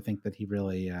because I think that he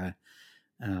really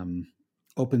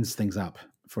opens things up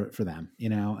for them.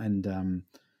 And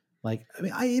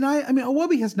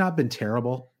Iwobi has not been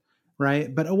terrible.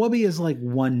 Right. But Iwobi is like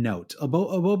one note.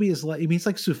 Iwobi is like, it's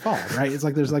like Soufal, right? It's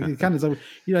like, there's like, kind of,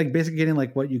 you're like basically getting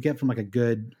like what you get from like a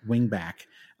good wing back.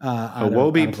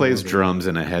 Iwobi plays drums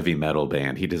in a heavy metal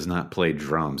band. He does not play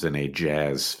drums in a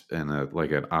jazz and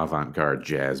an avant-garde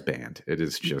jazz band. It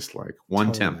is just like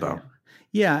one tempo.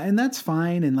 Yeah. And that's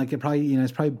fine. And like, it probably,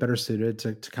 it's probably better suited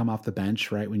to come off the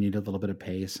bench, right? When you need a little bit of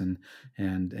pace and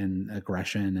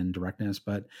aggression and directness.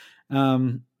 But,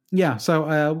 so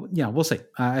we'll see.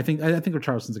 I think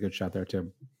Richarlison's a good shot there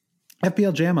too.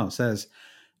 FPL Jamo says,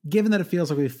 given that it feels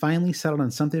like we finally settled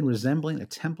on something resembling a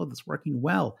template that's working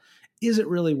well, is it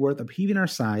really worth upheaving our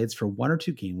sides for 1 or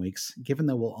 2 game weeks, given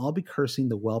that we'll all be cursing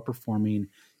the well-performing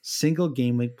single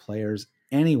game week players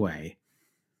anyway?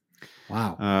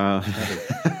 Wow.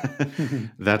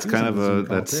 That's kind of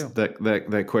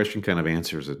that question kind of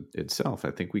answers itself. I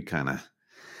think we kind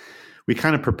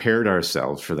of prepared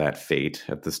ourselves for that fate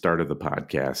at the start of the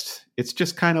podcast. It's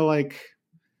just kind of like,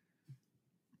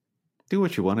 do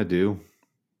what you want to do.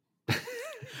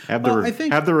 Have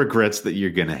the regrets that you're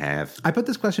going to have. I put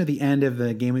this question at the end of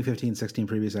the Game Week 15-16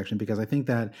 preview section because I think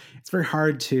that it's very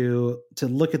hard to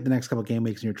look at the next couple of game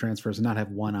weeks in your transfers and not have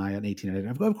one eye on 18.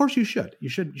 Of course you should. You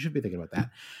should be thinking about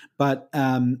that. But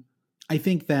I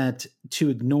think that to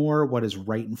ignore what is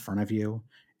right in front of you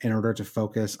in order to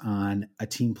focus on a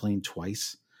team playing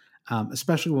twice,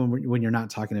 especially when you're not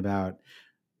talking about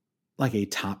like a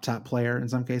top player in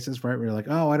some cases, right? Where you're like,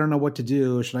 oh, I don't know what to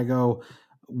do. Should I go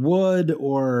Wood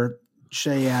or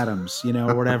Shea Adams,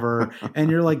 or whatever. And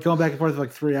you're like going back and forth for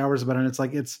like 3 hours about it. And it's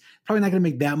like, it's probably not going to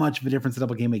make that much of a difference in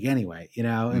double game week anyway,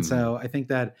 And so I think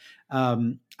that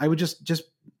I would just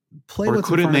play. Or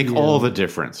could it make all the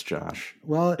difference, Josh?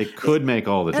 Well, it could make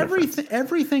all the difference.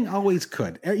 Everything always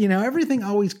could, everything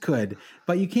always could,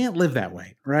 but you can't live that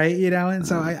way. Right. And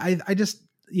so I just,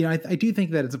 I do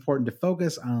think that it's important to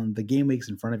focus on the game weeks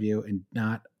in front of you and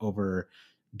not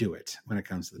overdo it when it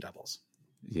comes to the doubles.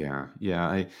 Yeah.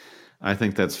 I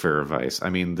think that's fair advice. I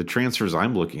mean, the transfers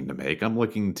I'm looking to make, I'm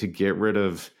looking to get rid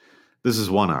of. This is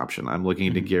one option. I'm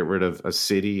looking to get rid of a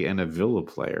City and a Villa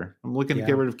player. I'm looking to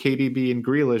get rid of KDB and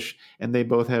Grealish, and they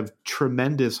both have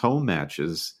tremendous home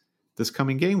matches this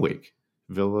coming game week.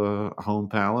 Villa home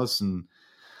Palace and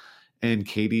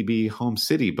KDB home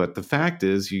City. But the fact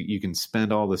is, you can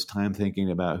spend all this time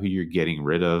thinking about who you're getting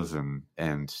rid of,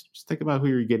 and just think about who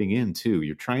you're getting in too.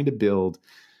 You're trying to build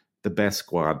the best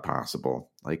squad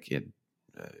possible,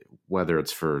 whether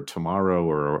it's for tomorrow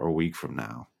or a week from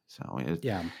now. So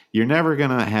you're never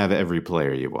going to have every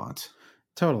player you want.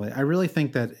 Totally. I really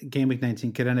think that game week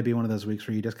 19 could end up being one of those weeks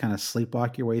where you just kind of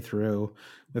sleepwalk your way through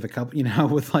with a couple,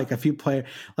 with like a few players.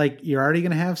 Like you're already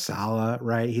going to have Salah,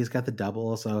 right? He's got the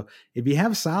double. So if you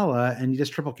have Salah and you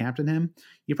just triple captain him,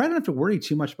 you probably don't have to worry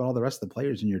too much about all the rest of the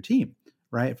players in your team,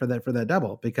 right? For that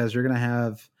double, because you're going to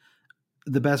have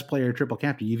the best player triple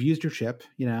captain. You've used your chip,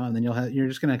 and then you're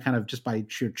just going to kind of just by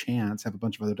sheer chance have a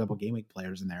bunch of other double game week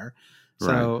players in there.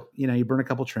 So, you burn a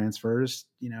couple transfers,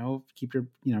 keep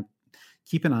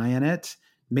an eye on it.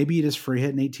 maybe you just free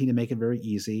hit in 18 to make it very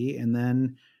easy, and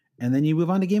then you move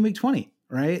on to game week 20,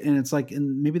 right? And it's like,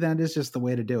 and maybe that is just the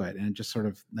way to do it, and it just sort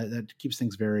of that keeps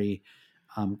things very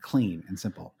clean and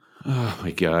simple. Oh my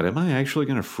God! Am I actually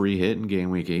going to free hit in game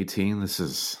week 18? This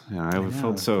is I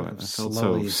felt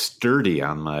so sturdy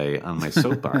on my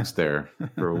soapbox there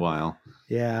for a while.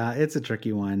 Yeah, it's a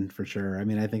tricky one for sure. I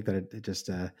mean, I think that it just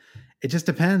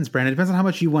depends, Brandon. It depends on how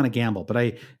much you want to gamble.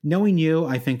 But knowing you,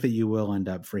 I think that you will end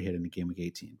up free hitting in game week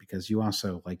 18 because you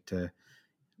also like to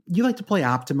play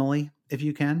optimally if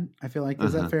you can. I feel like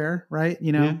is that fair, right?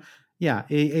 You know, yeah,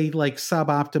 a like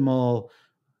suboptimal.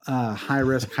 High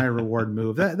risk, high reward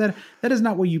move. That is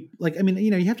not what you like. I mean, you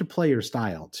know, you have to play your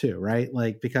style too, right?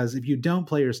 Like, because if you don't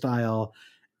play your style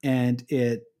and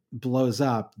it blows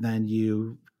up, then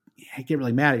you get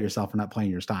really mad at yourself for not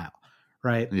playing your style,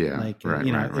 right? Yeah, like right,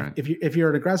 you know, right. if you're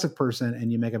an aggressive person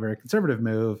and you make a very conservative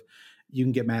move, you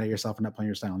can get mad at yourself for not playing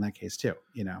your style in that case too.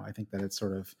 You know, I think that it's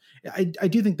sort of. I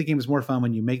do think the game is more fun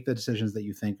when you make the decisions that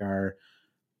you think are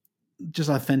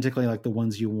just authentically like the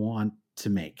ones you want to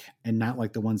make and not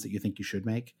like the ones that you think you should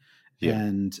make. Yeah.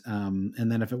 And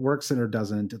then if it works or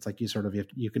doesn't, it's like you sort of,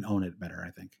 you can own it better,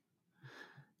 I think.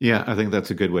 Yeah. I think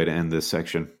that's a good way to end this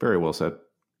section. Very well said.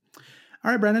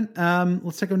 All right, Brendan,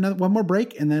 let's take one more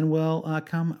break and then we'll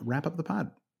come wrap up the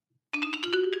pod.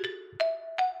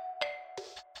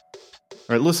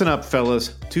 All right, listen up,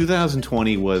 fellas.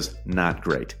 2020 was not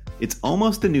great. It's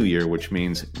almost the new year, which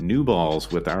means new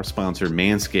balls with our sponsor,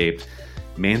 Manscaped.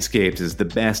 Manscaped is the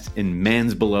best in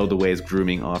men's below-the-waist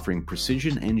grooming, offering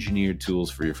precision-engineered tools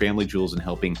for your family jewels and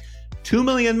helping 2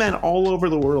 million men all over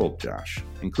the world, Josh,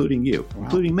 including you,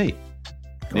 including me.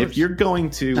 And if you're going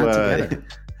to...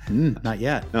 Not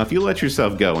yet. Now, if you let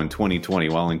yourself go in 2020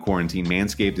 while in quarantine,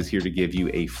 Manscaped is here to give you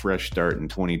a fresh start in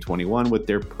 2021 with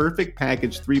their Perfect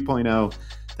Package 3.0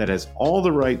 that has all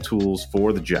the right tools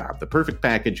for the job. The Perfect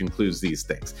Package includes these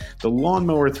things. The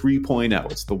Lawnmower 3.0.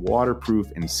 It's the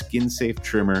waterproof and skin-safe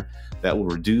trimmer that will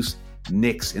reduce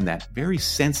nicks in that very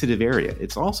sensitive area.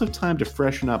 It's also time to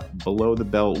freshen up below the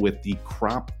belt with the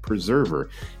Crop Preserver.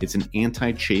 It's an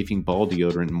anti-chafing ball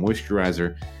deodorant and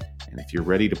moisturizer. And if you're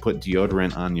ready to put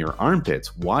deodorant on your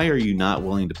armpits, why are you not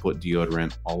willing to put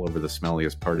deodorant all over the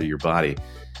smelliest part of your body?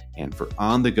 And for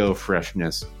on-the-go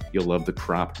freshness, you'll love the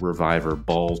Crop Reviver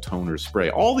Ball Toner Spray.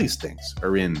 All these things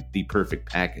are in the Perfect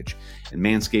Package. And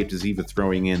Manscaped is even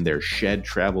throwing in their Shed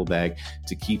travel bag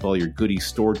to keep all your goodies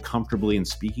stored comfortably. And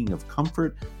speaking of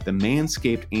comfort, the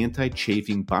Manscaped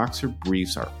anti-chafing boxer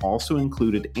briefs are also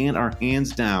included and are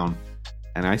hands down.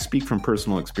 And I speak from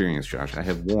personal experience, Josh. I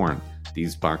have worn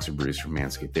these boxer briefs from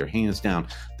Manscaped. They're hands down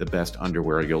the best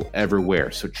underwear you'll ever wear.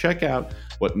 So check out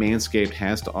what Manscaped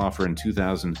has to offer in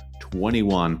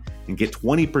 2021 and get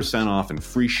 20% off and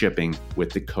free shipping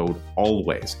with the code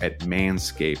ALWAYS at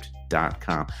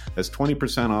manscaped.com. That's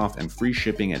 20% off and free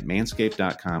shipping at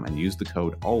manscaped.com and use the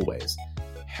code ALWAYS.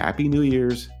 Happy New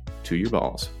Year's to your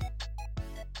balls.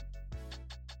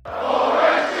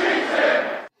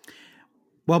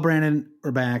 Well, Brandon,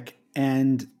 we're back.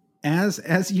 And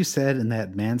as you said in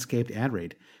that Manscaped ad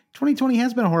read, 2020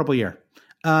 has been a horrible year.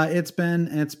 It has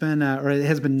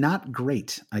been not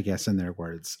great, I guess, in their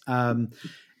words.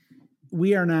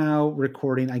 We are now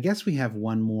recording. I guess we have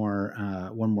one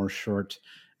more short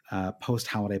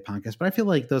post-holiday podcast, but I feel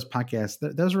like those podcasts,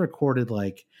 those are recorded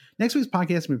like next week's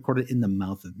podcast. We recorded in the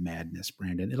mouth of madness,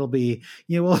 Brandon. It'll be,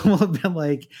 we'll have been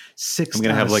like 6. I'm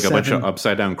going to have like 7. A bunch of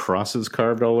upside down crosses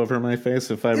carved all over my face.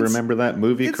 If I remember that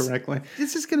movie correctly,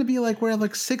 it's just going to be like, we're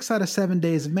like 6 out of 7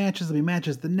 days of matches. There'll be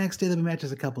matches the next day. There'll be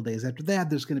matches a couple days after that.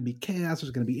 There's going to be chaos.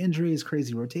 There's going to be injuries,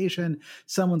 crazy rotation.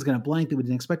 Someone's going to blank that we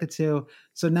didn't expect it to.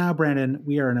 So now, Brandon,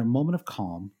 we are in a moment of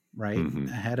calm, right?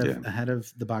 Ahead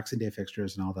of the Boxing Day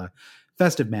fixtures and all the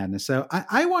festive madness. So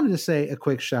I wanted to say a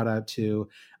quick shout out to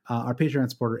our Patreon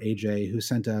supporter AJ, who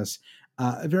sent us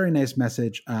a very nice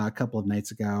message a couple of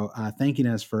nights ago, thanking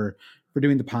us for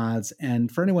doing the pods. And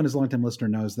for anyone who's a longtime listener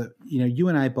knows that you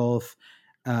and I both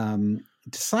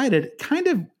decided kind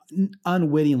of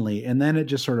unwittingly, and then it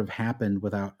just sort of happened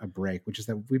without a break, which is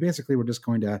that we basically were just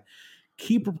going to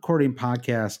keep recording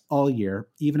podcasts all year,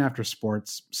 even after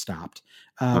sports stopped.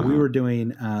 We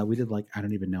did like, I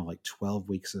don't even know, like 12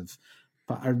 weeks of,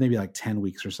 or maybe like 10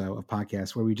 weeks or so of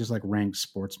podcasts where we just like ranked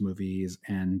sports movies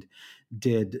and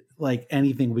did like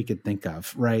anything we could think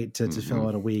of, right. To fill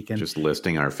out a week. And just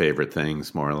listing our favorite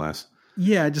things more or less.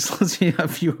 Yeah, just listing a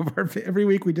few of our every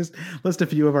week. We just list a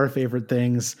few of our favorite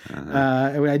things.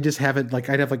 I just have it like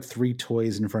I'd have like 3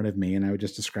 toys in front of me, and I would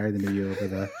just describe them to you over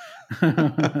the.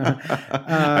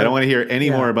 I don't want to hear any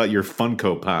more about your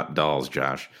Funko Pop dolls,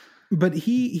 Josh. But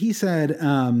he said,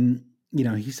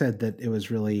 he said that it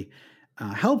was really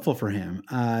helpful for him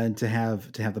to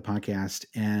have the podcast,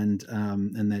 and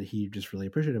that he just really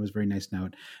appreciated it. It was a very nice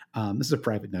note. This is a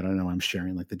private note. I don't know why I'm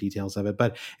sharing like the details of it,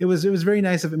 but it was very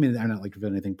nice of. I mean, I'm not like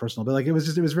doing anything personal, but like it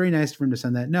was very nice for him to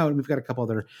send that note. And we've got a couple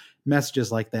other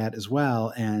messages like that as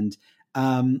well. And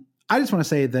I just want to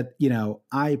say that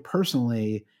I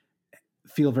personally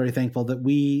feel very thankful that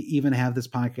we even have this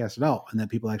podcast at all, and that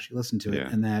people actually listen to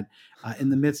it, and that in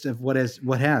the midst of what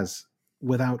has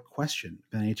without question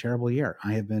been a terrible year.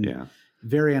 I have been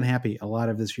very unhappy a lot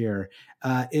of this year.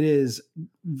 It is,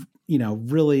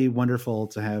 really wonderful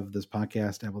to have this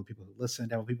podcast, to have all the people who listen,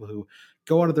 to have people who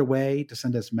go out of their way to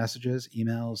send us messages,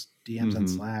 emails, DMs on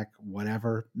Slack,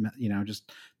 whatever,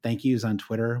 just thank yous on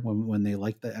Twitter when they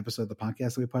like the episode of the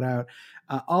podcast that we put out.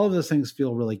 All of those things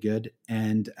feel really good.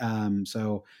 And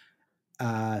so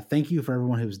thank you for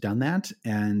everyone who's done that.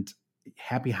 And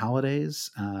happy holidays,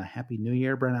 happy New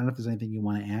Year, Brent. I don't know if there's anything you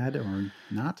want to add or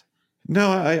not.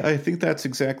 No, I think that's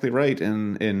exactly right,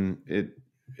 and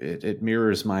it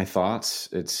mirrors my thoughts.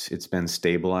 It's been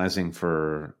stabilizing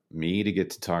for me to get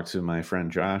to talk to my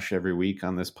friend Josh every week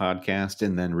on this podcast,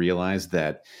 and then realize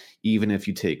that even if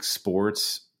you take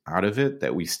sports out of it,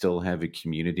 that we still have a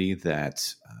community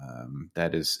that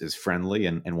is friendly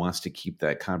and wants to keep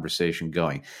that conversation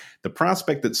going. The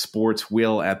prospect that sports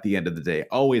will, at the end of the day,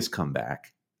 always come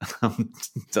back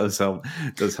does help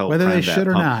whether they should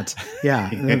or not. Yeah.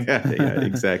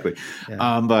 Exactly.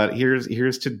 But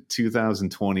here's to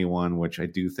 2021, which I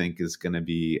do think is going to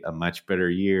be a much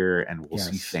better year, and we'll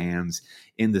see fans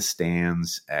in the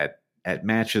stands at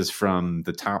matches from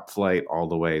the top flight all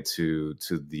the way to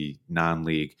the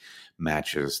non-league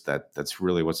matches. That's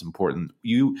really what's important.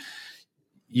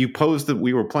 You posed that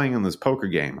we were playing in this poker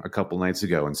game a couple nights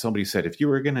ago, and somebody said, if you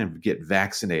were going to get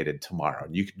vaccinated tomorrow,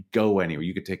 you could go anywhere,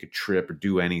 you could take a trip or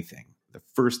do anything. The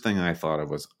first thing I thought of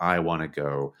was, I want to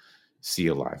go see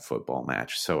a live football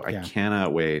match. So I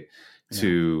cannot wait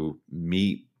to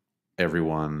meet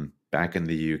everyone back in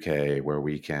the UK where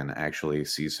we can actually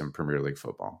see some Premier League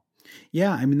football.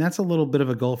 Yeah. I mean, that's a little bit of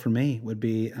a goal for me, would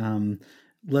be,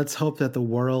 let's hope that the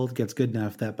world gets good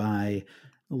enough that by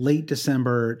late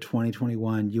December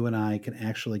 2021, you and I can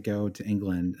actually go to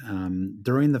England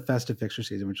during the festive fixture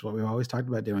season, which is what we've always talked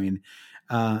about doing,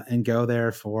 and go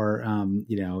there for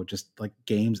just like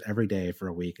games every day for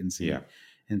a week and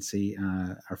see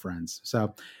our friends.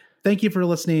 So, thank you for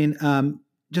listening.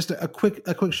 Just a quick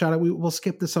shout out. We'll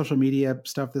skip the social media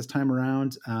stuff this time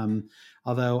around.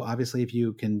 Although obviously, if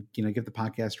you can give the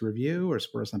podcast a review or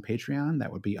support us on Patreon, that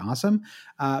would be awesome.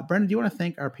 Brendan, do you want to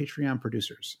thank our Patreon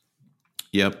producers?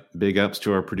 Yep. Big ups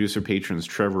to our producer patrons,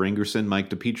 Trevor Ingerson, Mike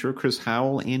DePietro, Chris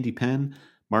Howell, Andy Penn,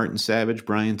 Martin Savage,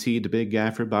 Brian T., The Big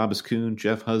Gaffer, Bobbas Kuhn,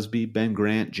 Jeff Husby, Ben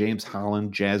Grant, James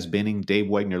Holland, Jazz Binning, Dave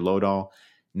Wagner Lodahl,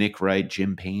 Nick Wright,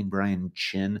 Jim Payne, Brian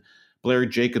Chin, Blair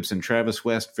Jacobson, Travis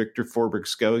West, Victor Forberg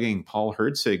Skoging, Paul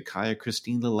Herzig, Kaya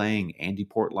Christine Lelang, Andy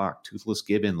Portlock, Toothless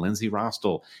Gibbon, Lindsay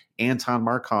Rostel, Anton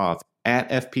Markov, at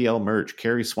FPL Merch,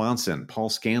 Carrie Swanson, Paul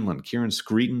Scanlon, Kieran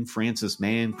Screeton, Francis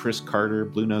Mann, Chris Carter,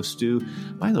 Blue Nose Stew.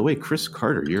 By the way, Chris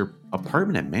Carter, your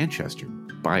apartment at Manchester,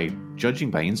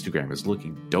 judging by Instagram, is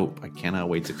looking dope. I cannot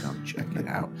wait to come check it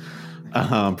out.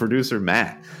 Producer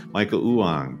Matt, Michael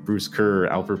Uong, Bruce Kerr,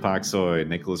 Alfred Poxoy,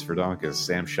 Nicholas Verdonkus,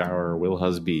 Sam Shower, Will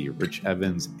Husby, Rich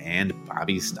Evans, and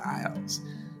Bobby Stiles.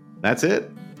 That's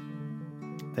it.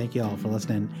 Thank you all for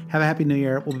listening. Have a happy New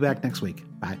Year. We'll be back next week.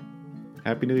 Bye.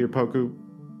 Happy New Year, Poku.